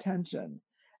their attention.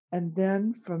 And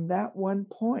then from that one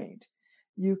point,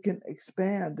 you can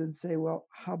expand and say, well,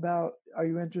 how about, are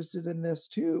you interested in this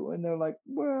too? And they're like,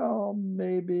 well,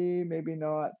 maybe, maybe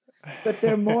not. But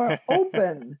they're more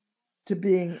open to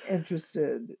being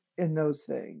interested in those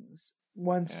things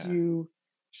once you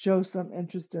show some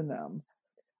interest in them.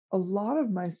 A lot of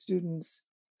my students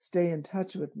stay in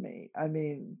touch with me. I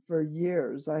mean, for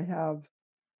years, I have,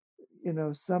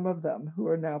 some of them who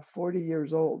are now 40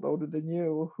 years old, older than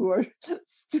you, who are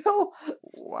still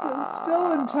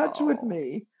in touch with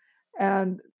me.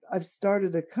 And I've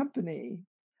started a company,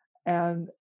 and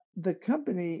the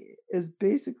company is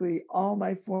basically all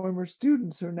my former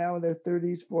students who are now in their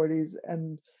 30s, 40s,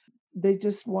 and they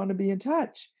just want to be in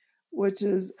touch, which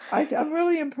is, I'm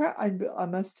really impressed. I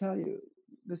must tell you,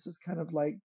 this is kind of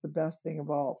like the best thing of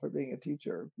all for being a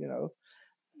teacher,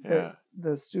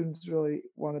 the students really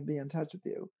want to be in touch with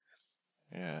you.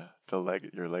 Yeah,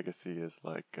 your legacy is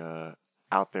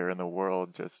out there in the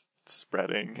world, just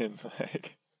spreading and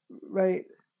Right.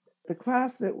 The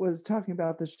class that was talking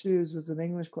about the shoes was an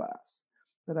English class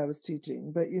that I was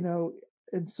teaching. But,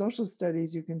 in social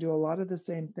studies, you can do a lot of the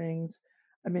same things.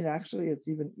 I mean, actually, it's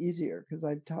even easier because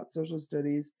I've taught social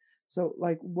studies. So,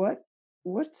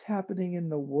 what's happening in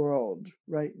the world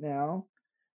right now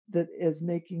that is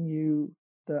making you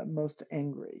the most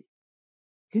angry?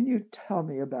 Can you tell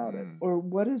me about it? Or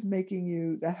what is making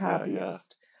you the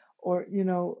happiest? Or,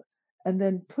 and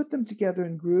then put them together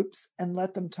in groups and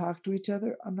let them talk to each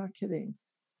other. I'm not kidding.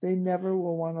 They never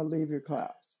will want to leave your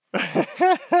class.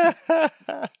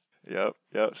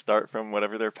 Yep. Start from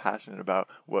whatever they're passionate about,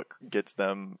 what gets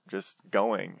them just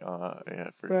going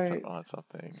on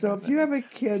something. So if you have a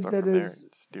kid that is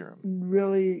steer them.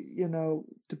 really,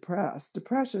 depressed,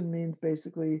 depression means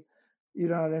basically you're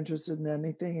not interested in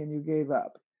anything and you gave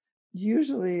up.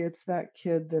 Usually it's that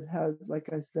kid that has, like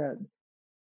I said,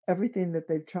 everything that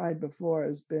they've tried before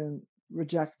has been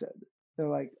rejected. They're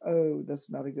like, oh, that's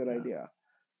not a good idea.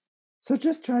 So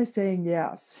just try saying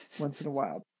yes once in a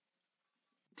while.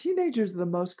 Teenagers are the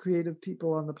most creative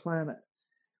people on the planet.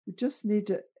 We just need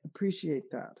to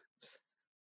appreciate that.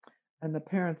 And the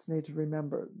parents need to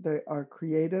remember they are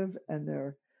creative and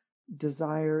their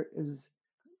desire is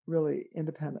really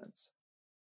independence.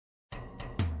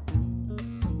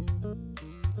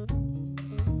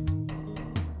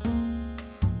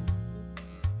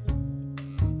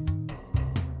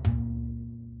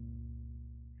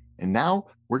 And now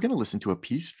we're going to listen to a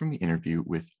piece from the interview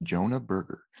with Jonah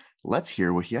Berger. Let's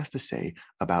hear what he has to say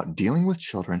about dealing with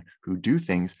children who do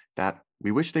things that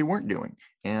we wish they weren't doing,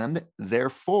 and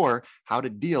therefore how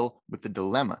to deal with the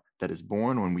dilemma that is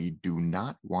born when we do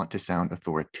not want to sound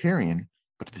authoritarian,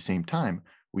 but at the same time,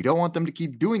 we don't want them to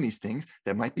keep doing these things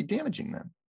that might be damaging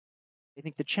them. I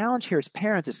think the challenge here as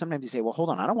parents is sometimes you say, well,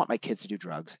 hold on, I don't want my kids to do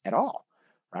drugs at all,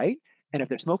 right? And if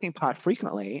they're smoking pot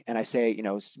frequently, and I say,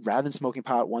 rather than smoking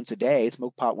pot once a day,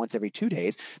 smoke pot once every 2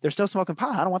 days, they're still smoking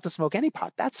pot. I don't want to smoke any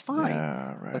pot. That's fine.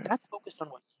 Yeah, right. But that's focused on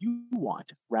what you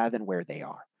want rather than where they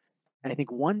are. And I think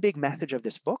one big message of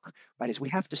this book, right, is we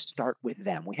have to start with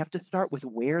them. We have to start with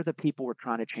where the people we're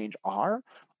trying to change are,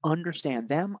 understand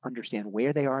them, understand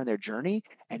where they are in their journey,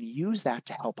 and use that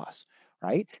to help us.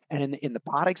 Right. And in the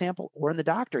pot example or in the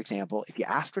doctor example, if you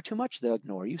ask for too much, they'll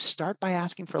ignore you. Start by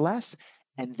asking for less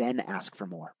and then ask for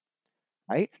more.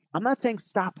 Right. I'm not saying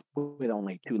stop with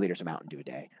only 2 liters of Mountain Dew a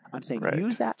day. I'm saying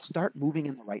use that, start moving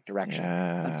in the right direction.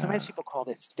 Sometimes people call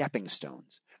this stepping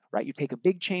stones. Right. You take a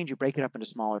big change, you break it up into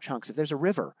smaller chunks. If there's a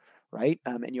river, right,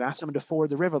 and you ask someone to ford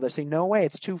the river, they say, no way,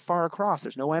 it's too far across.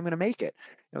 There's no way I'm going to make it.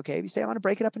 Okay. If you say, I want to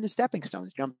break it up into stepping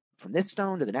stones, jump from this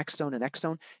stone to the next stone to the next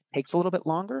stone, takes a little bit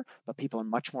longer, but people are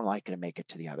much more likely to make it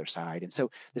to the other side. And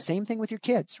so the same thing with your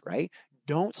kids, right?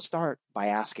 Don't start by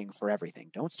asking for everything.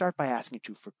 Don't start by asking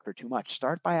for too much.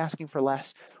 Start by asking for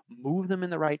less. Move them in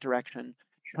the right direction.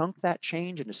 Chunk that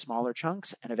change into smaller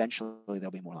chunks, and eventually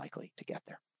they'll be more likely to get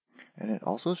there. And it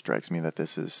also strikes me that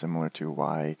this is similar to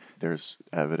why there's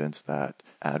evidence that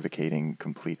advocating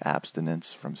complete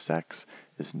abstinence from sex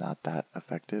is not that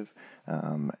effective.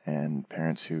 And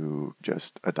parents who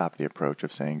just adopt the approach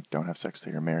of saying, don't have sex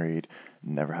till you're married,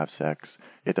 never have sex,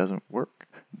 it doesn't work.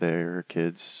 Their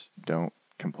kids don't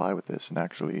comply with this and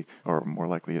actually are more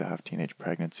likely to have teenage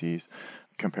pregnancies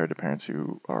compared to parents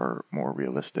who are more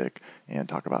realistic and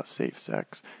talk about safe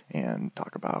sex and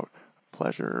talk about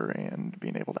pleasure and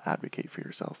being able to advocate for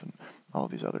yourself and all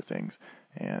these other things.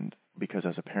 And because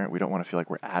as a parent, we don't want to feel like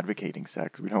we're advocating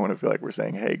sex. We don't want to feel like we're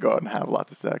saying, hey, go out and have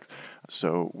lots of sex.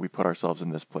 So we put ourselves in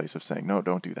this place of saying, no,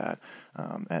 don't do that.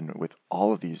 And with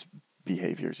all of these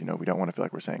behaviors, we don't want to feel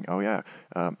like we're saying, oh yeah,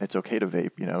 it's okay to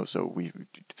vape, so we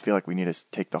feel like we need to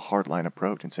take the hardline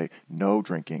approach and say, no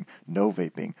drinking, no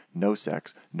vaping, no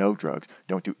sex, no drugs,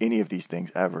 don't do any of these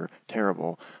things ever,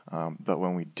 terrible. But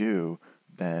when we do,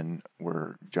 then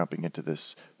we're jumping into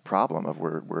this problem of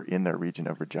we're in their region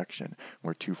of rejection.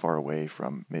 We're too far away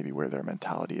from maybe where their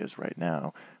mentality is right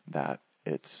now that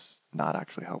it's not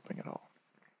actually helping at all.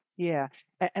 Yeah.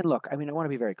 And look, I want to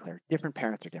be very clear. Different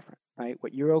parents are different, right?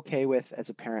 What you're okay with as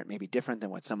a parent may be different than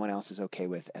what someone else is okay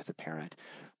with as a parent.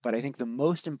 But I think the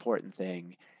most important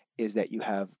thing is that you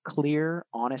have clear,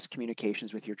 honest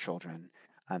communications with your children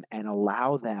and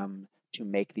allow them to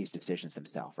make these decisions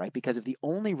themselves, right? Because if the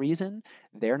only reason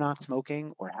they're not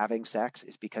smoking or having sex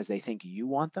is because they think you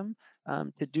want them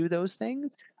to do those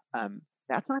things,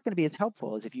 that's not going to be as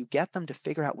helpful as if you get them to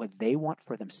figure out what they want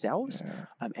for themselves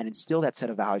and instill that set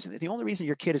of values. And if the only reason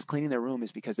your kid is cleaning their room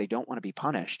is because they don't want to be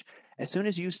punished, as soon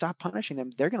as you stop punishing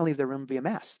them, they're going to leave their room to be a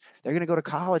mess. They're going to go to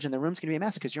college and their room's going to be a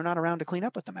mess because you're not around to clean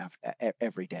up with them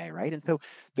every day, right? And so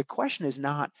the question is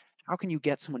not, how can you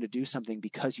get someone to do something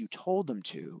because you told them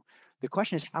to? The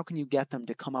question is, how can you get them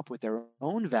to come up with their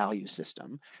own value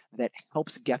system that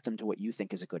helps get them to what you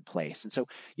think is a good place? And so,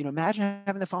 imagine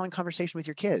having the following conversation with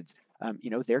your kids.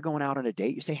 They're going out on a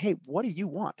date. You say, hey, what do you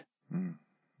want?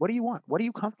 What do you want? What are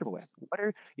you comfortable with?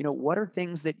 What are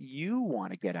things that you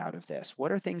want to get out of this?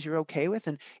 What are things you're okay with?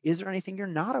 And is there anything you're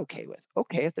not okay with?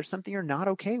 Okay, if there's something you're not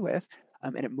okay with,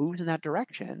 and it moves in that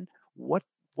direction, what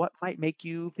might make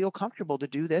you feel comfortable to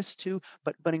do this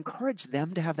but encourage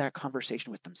them to have that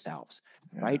conversation with themselves,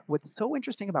 right? What's so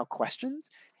interesting about questions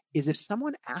is if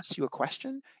someone asks you a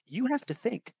question, you have to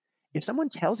think, If someone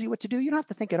tells you what to do, you don't have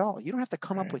to think at all. You don't have to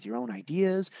come up with your own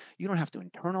ideas. You don't have to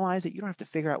internalize it. You don't have to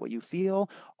figure out what you feel.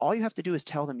 All you have to do is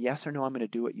tell them yes or no, I'm going to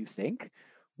do what you think.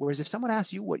 Whereas if someone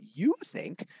asks you what you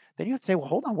think, then you have to say, well,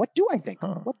 hold on, what do I think?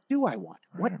 What do I want?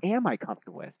 What am I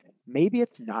comfortable with? Maybe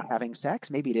it's not having sex.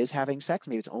 Maybe it is having sex.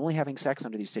 Maybe it's only having sex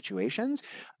under these situations.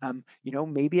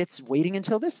 Maybe it's waiting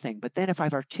until this thing. But then if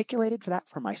I've articulated for that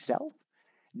for myself,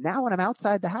 now when I'm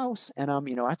outside the house and I'm,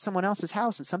 at someone else's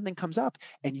house and something comes up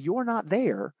and you're not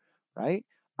there, right?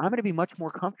 I'm going to be much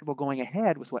more comfortable going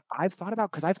ahead with what I've thought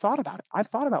about because I've thought about it. I've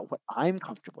thought about what I'm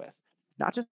comfortable with,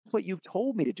 not just what you've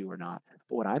told me to do or not,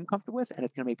 but what I'm comfortable with. And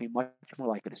it's going to make me much more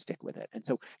likely to stick with it. And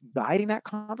so guiding that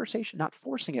conversation, not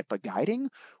forcing it, but guiding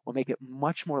will make it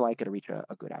much more likely to reach a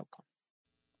good outcome.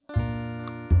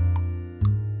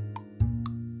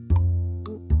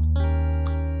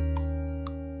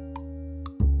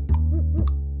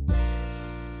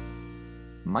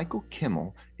 Michael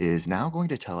Kimmel is now going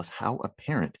to tell us how a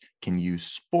parent can use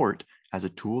sport as a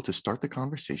tool to start the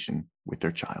conversation with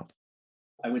their child.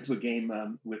 I went to a game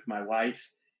with my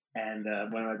wife and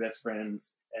one of my best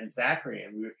friends and Zachary,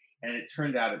 and it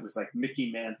turned out it was like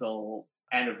Mickey Mantle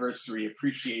Anniversary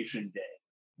Appreciation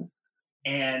Day,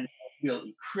 and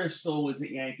Billy Crystal was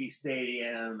at Yankee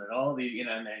Stadium, and all these,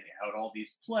 and they had all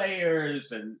these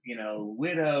players and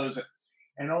widows.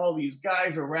 And all these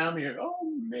guys around me are,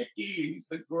 oh, Mickey, he's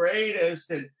the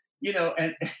greatest. And,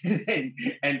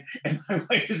 and my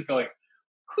wife is going,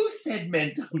 who said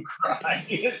men don't cry?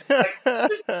 This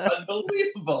is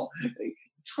unbelievable.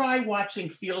 Try watching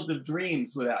Field of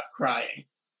Dreams without crying.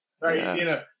 Right?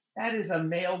 Yeah. That is a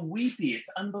male weepy. It's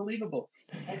unbelievable.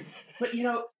 But,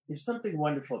 there's something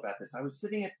wonderful about this. I was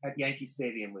sitting at Yankee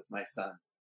Stadium with my son,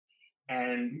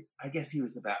 and I guess he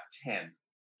was about 10.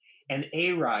 And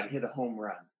A-Rod hit a home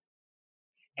run.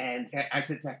 And I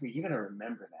said, Zachary, you're going to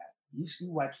remember that. You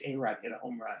watched A-Rod hit a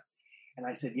home run. And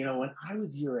I said, when I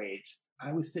was your age,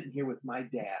 I was sitting here with my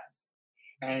dad.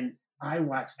 And I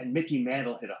watched, and Mickey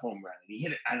Mantle hit a home run. And he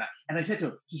hit it. And I said to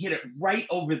him, he hit it right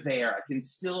over there. I can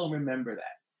still remember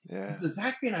that. Yeah. So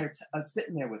Zachary and I are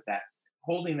sitting there with that,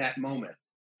 holding that moment.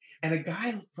 And a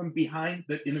guy from behind,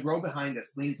 in the row behind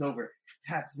us, leans over,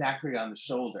 taps Zachary on the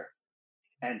shoulder.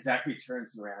 And Zachary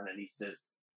turns around and he says,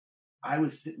 I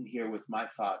was sitting here with my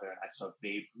father and I saw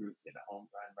Babe Ruth hit a home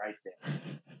run right there.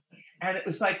 And it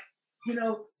was like,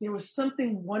 there was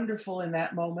something wonderful in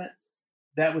that moment.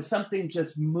 That was something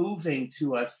just moving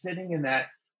to us, sitting in that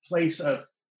place of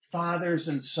fathers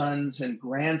and sons and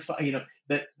grandfather,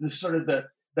 the sort of the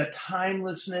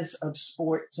timelessness of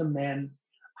sport to men.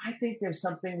 I think there's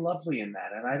something lovely in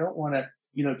that. And I don't want to,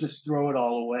 just throw it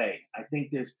all away. I think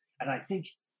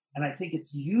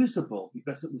it's usable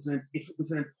because if it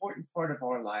was an important part of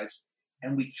our lives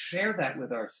and we share that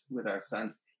with our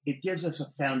sons, it gives us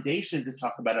a foundation to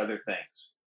talk about other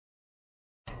things.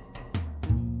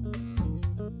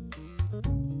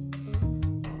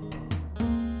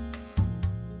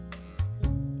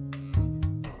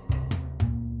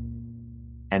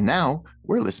 And now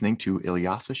we're listening to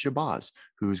Ilyasa Shabazz,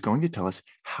 who's going to tell us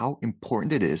how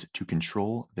important it is to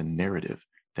control the narrative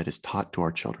that is taught to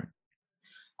our children.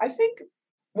 I think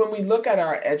when we look at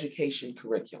our education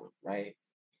curriculum, right,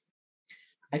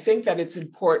 I think that it's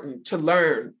important to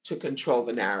learn to control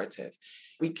the narrative.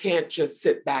 We can't just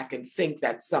sit back and think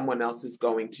that someone else is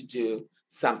going to do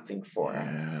something for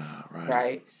us,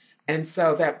 right? And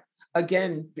so that,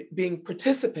 again, being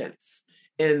participants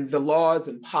in the laws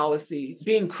and policies,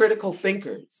 being critical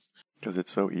thinkers. Because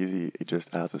it's so easy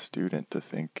just as a student to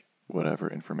think whatever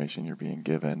information you're being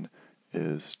given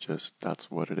is just,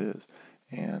 that's what it is.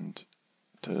 And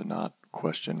to not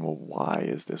question, well, why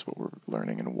is this what we're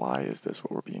learning and why is this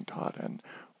what we're being taught and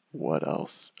what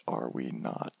else are we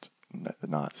not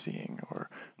seeing or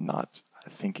not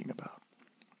thinking about?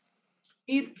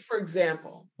 Even, for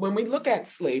example, when we look at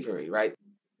slavery, right,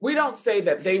 we don't say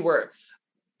that they were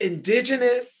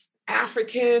indigenous,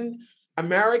 African,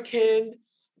 American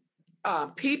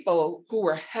people who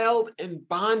were held in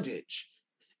bondage,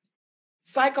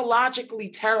 psychologically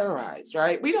terrorized,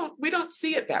 right? We don't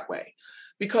see it that way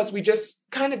because we just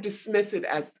kind of dismiss it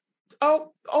as,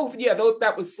 oh yeah,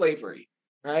 that was slavery,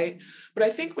 right? But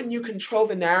I think when you control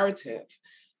the narrative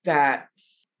that,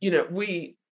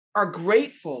 we are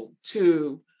grateful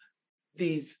to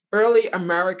these early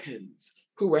Americans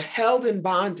who were held in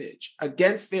bondage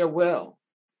against their will,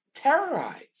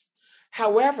 terrorized.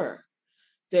 However,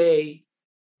 they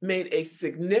made a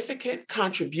significant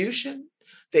contribution.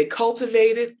 They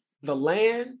cultivated the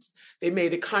land. They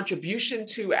made a contribution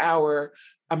to our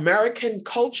American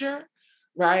culture,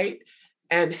 right?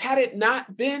 And had it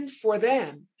not been for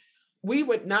them, we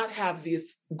would not have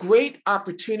this great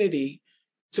opportunity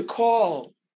to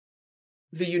call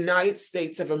the United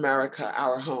States of America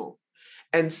our home.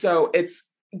 And so it's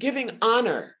giving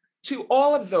honor to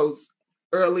all of those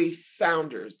early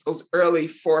founders, those early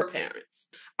foreparents.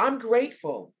 I'm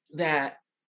grateful that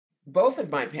both of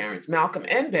my parents, Malcolm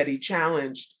and Betty,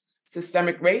 challenged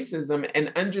systemic racism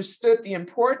and understood the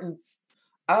importance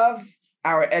of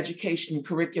our education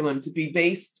curriculum to be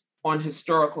based on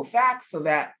historical facts so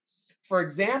that, for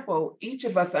example, each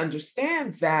of us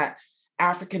understands that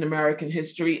African American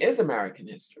history is American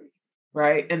history,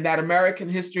 right? And that American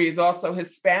history is also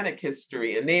Hispanic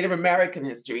history and Native American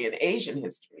history and Asian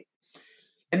history.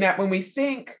 And that when we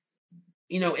think,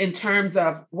 in terms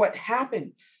of what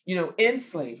happened, in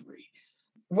slavery,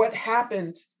 what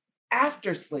happened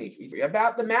after slavery,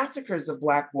 about the massacres of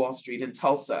Black Wall Street in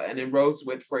Tulsa and in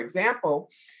Rosewood, for example,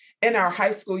 in our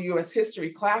high school US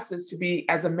history classes to be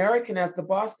as American as the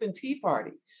Boston Tea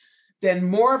Party, then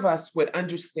more of us would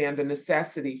understand the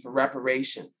necessity for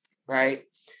reparations, right?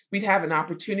 We'd have an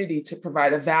opportunity to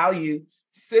provide a value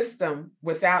system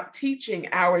without teaching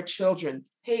our children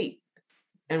hate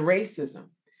and racism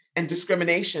and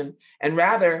discrimination. And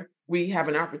rather, we have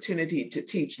an opportunity to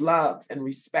teach love and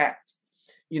respect,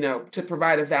 to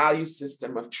provide a value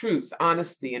system of truth,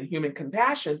 honesty, and human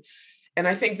compassion. And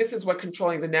I think this is what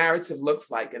controlling the narrative looks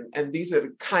like. And these are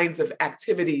the kinds of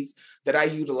activities that I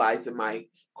utilize in my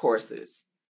courses.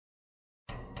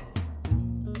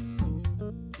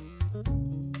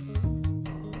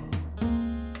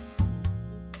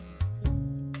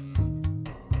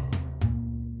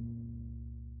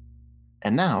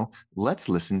 And now, let's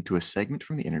listen to a segment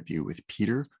from the interview with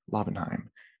Peter Lobenheim.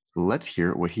 Let's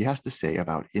hear what he has to say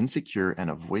about insecure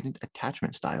and avoidant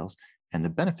attachment styles and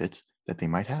the benefits that they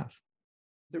might have.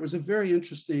 There was a very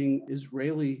interesting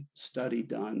Israeli study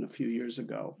done a few years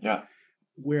ago,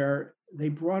 where they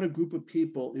brought a group of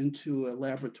people into a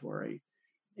laboratory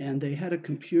and they had a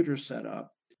computer set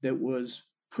up that was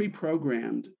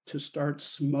pre-programmed to start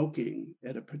smoking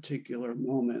at a particular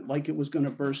moment, like it was going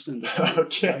to burst into flames.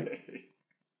 Okay. Right?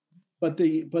 But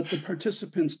the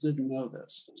participants didn't know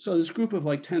this. So this group of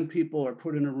like 10 people are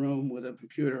put in a room with a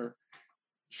computer.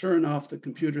 Sure enough, the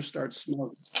computer starts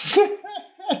smoking.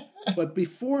 But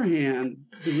beforehand,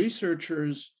 the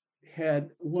researchers had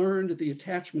learned the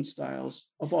attachment styles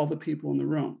of all the people in the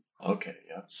room. Okay,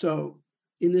 yeah. So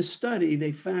in this study,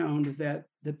 they found that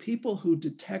the people who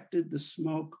detected the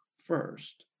smoke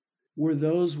first were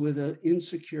those with an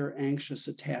insecure, anxious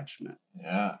attachment.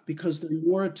 Yeah. Because they're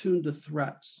more attuned to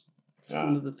threats. It's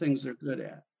one of the things they're good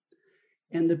at.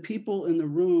 And the people in the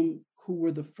room who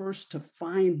were the first to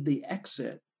find the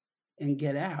exit and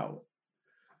get out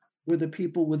were the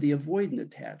people with the avoidant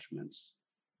attachments,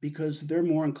 because they're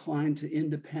more inclined to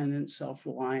independent,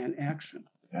 self-reliant action.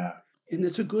 Yeah. And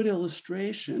it's a good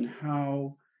illustration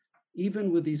how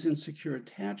even with these insecure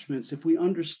attachments, if we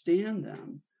understand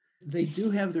them, they do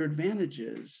have their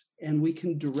advantages, and we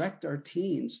can direct our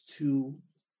teens to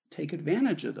take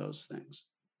advantage of those things.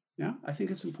 Yeah, I think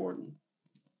it's important.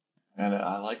 And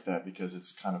I like that because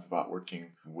it's kind of about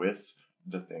working with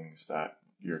the things that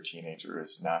your teenager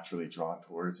is naturally drawn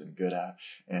towards and good at.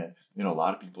 And, a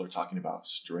lot of people are talking about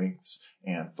strengths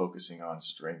and focusing on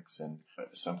strengths. And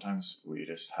sometimes we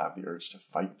just have the urge to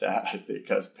fight that, I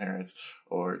think, as parents,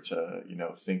 or to,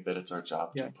 think that it's our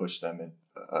job to push them in,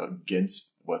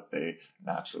 against what they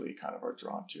naturally kind of are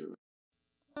drawn to.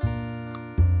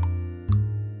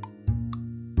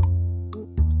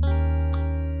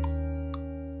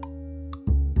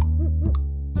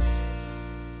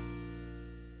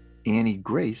 Annie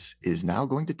Grace is now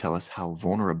going to tell us how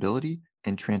vulnerability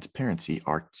and transparency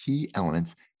are key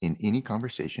elements in any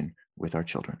conversation with our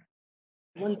children.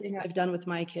 One thing I've done with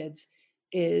my kids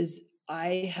is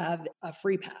I have a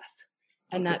free pass.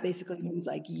 And that basically means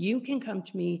like, you can come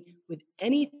to me with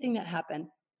anything that happened,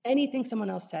 anything someone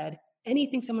else said,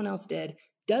 anything someone else did,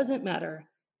 doesn't matter.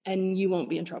 And you won't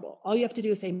be in trouble. All you have to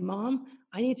do is say, Mom,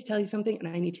 I need to tell you something, and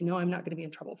I need to know I'm not going to be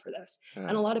in trouble for this. Yeah.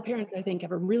 And a lot of parents, I think,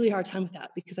 have a really hard time with that,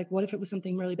 because like, what if it was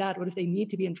something really bad? What if they need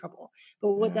to be in trouble? But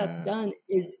what that's done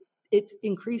is it's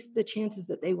increased the chances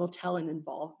that they will tell and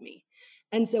involve me.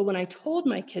 And so when I told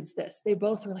my kids this, they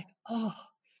both were like, oh,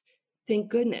 thank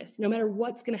goodness. No matter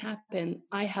what's going to happen,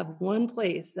 I have one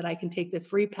place that I can take this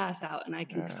free pass out and I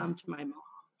can come to my mom.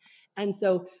 And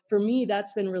so for me,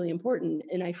 that's been really important.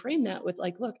 And I frame that with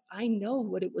like, look, I know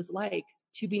what it was like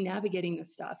to be navigating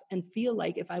this stuff and feel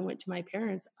like if I went to my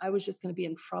parents, I was just going to be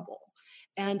in trouble.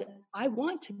 And I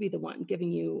want to be the one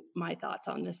giving you my thoughts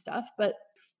on this stuff, but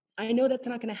I know that's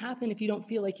not going to happen if you don't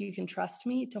feel like you can trust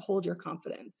me to hold your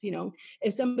confidence. You know,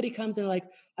 if somebody comes and like,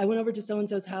 I went over to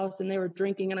so-and-so's house and they were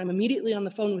drinking, and I'm immediately on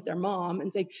the phone with their mom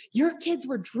and say, your kids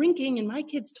were drinking and my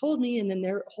kids told me, and then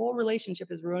their whole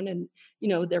relationship is ruined, and, you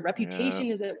know, their reputation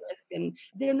is at risk, and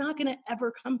they're not going to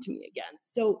ever come to me again.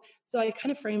 So I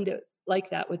kind of framed it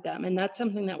like that with them. And that's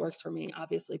something that works for me.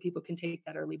 Obviously, people can take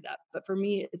that or leave that. But for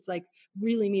me, it's like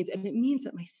really means, and it means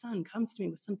that my son comes to me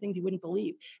with some things you wouldn't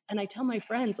believe. And I tell my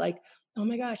friends, like, oh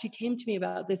my gosh, he came to me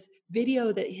about this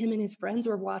video that him and his friends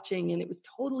were watching, and it was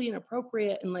totally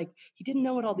inappropriate. And like, he didn't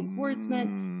know what all these words meant.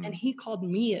 And he called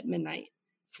me at midnight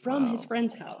from his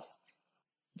friend's house,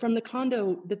 from the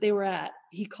condo that they were at.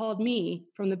 He called me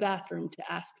from the bathroom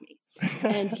to ask me.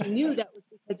 And he knew that was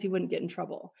because he wouldn't get in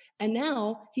trouble. And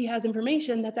now he has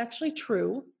information that's actually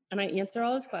true. And I answer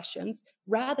all his questions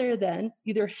rather than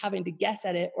either having to guess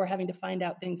at it or having to find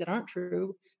out things that aren't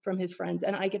true from his friends.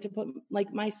 And I get to put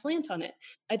like my slant on it.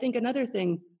 I think another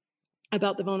thing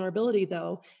about the vulnerability,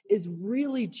 though, is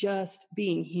really just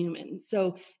being human.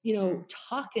 So, you know,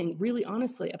 talking really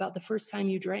honestly about the first time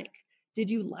you drank. Did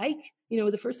you like, you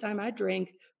know, the first time I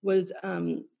drank was,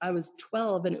 I was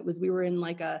 12, and we were in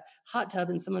like a hot tub,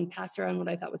 and someone passed around what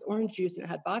I thought was orange juice, and it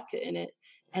had vodka in it.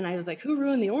 And I was like, who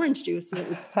ruined the orange juice? And it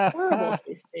was horrible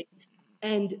tasting.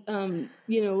 And,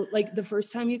 you know, like the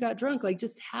first time you got drunk, like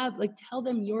just tell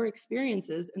them your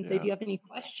experiences and say, do you have any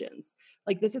questions?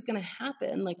 Like, this is going to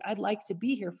happen. Like, I'd like to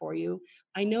be here for you.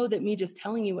 I know that me just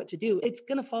telling you what to do, it's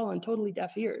going to fall on totally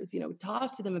deaf ears. You know,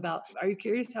 talk to them about, are you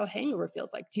curious how hangover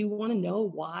feels like? Do you want to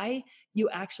know why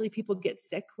people get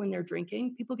sick when they're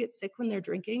drinking? People get sick when they're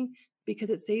drinking because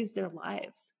it saves their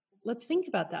lives. Let's think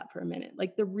about that for a minute.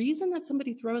 Like, the reason that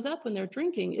somebody throws up when they're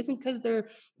drinking isn't because they're,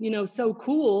 you know, so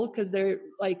cool, because they're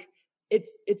like,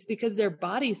 it's because their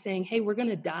body's saying, hey, we're going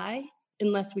to die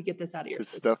unless we get this out of your The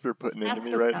system. stuff you're putting into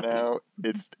me right now,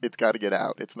 it's got to get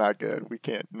out. It's not good. We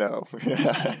can't, no.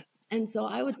 And so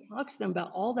I would talk to them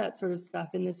about all that sort of stuff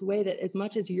in this way that as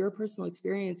much as your personal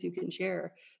experience you can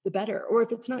share, the better. Or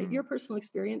if it's not your personal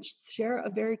experience, share a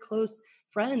very close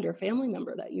friend or family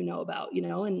member that you know about, you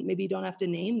know, and maybe you don't have to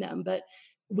name them. But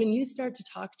when you start to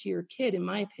talk to your kid, in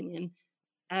my opinion,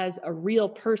 as a real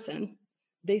person,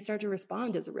 they start to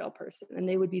respond as a real person, and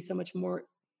they would be so much more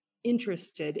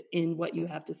interested in what you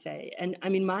have to say. And I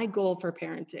mean, my goal for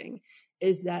parenting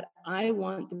is that I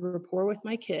want the rapport with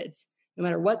my kids, no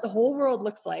matter what the whole world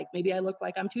looks like. Maybe I look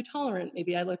like I'm too tolerant.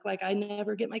 Maybe I look like I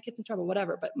never get my kids in trouble,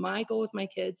 whatever. But my goal with my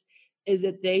kids is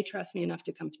that they trust me enough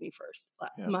to come to me first.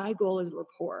 Yeah. My goal is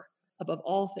rapport above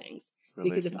all things.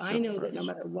 Because if I know that no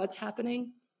matter what's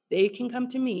happening, they can come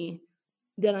to me,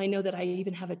 then I know that I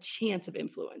even have a chance of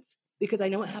influence. Because I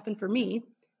know what happened for me.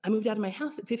 I moved out of my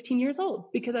house at 15 years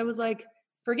old because I was like,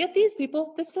 forget these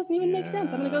people. This doesn't even make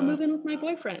sense. I'm going to go move in with my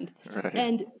boyfriend. Right.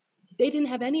 And they didn't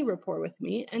have any rapport with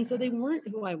me. And so they weren't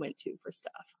who I went to for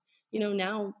stuff. You know,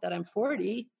 now that I'm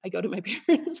 40, I go to my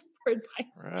parents for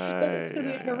advice. Right. But it's because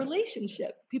we have a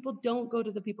relationship. People don't go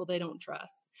to the people they don't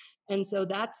trust. And so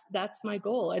that's my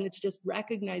goal. And it's just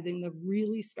recognizing the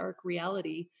really stark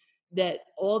reality that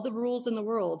all the rules in the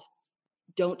world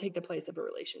don't take the place of a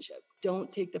relationship.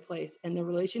 Don't take the place. And the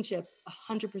relationship,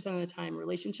 100% of the time,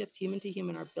 relationships human to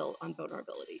human are built on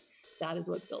vulnerability. That is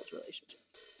what builds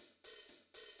relationships.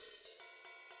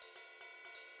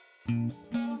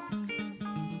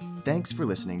 Thanks for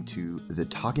listening to the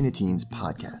Talking to Teens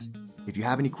podcast. If you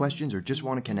have any questions or just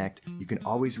want to connect, you can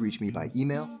always reach me by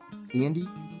email,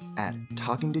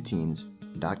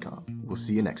 andy@talkingtoteens.com. We'll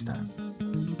see you next time.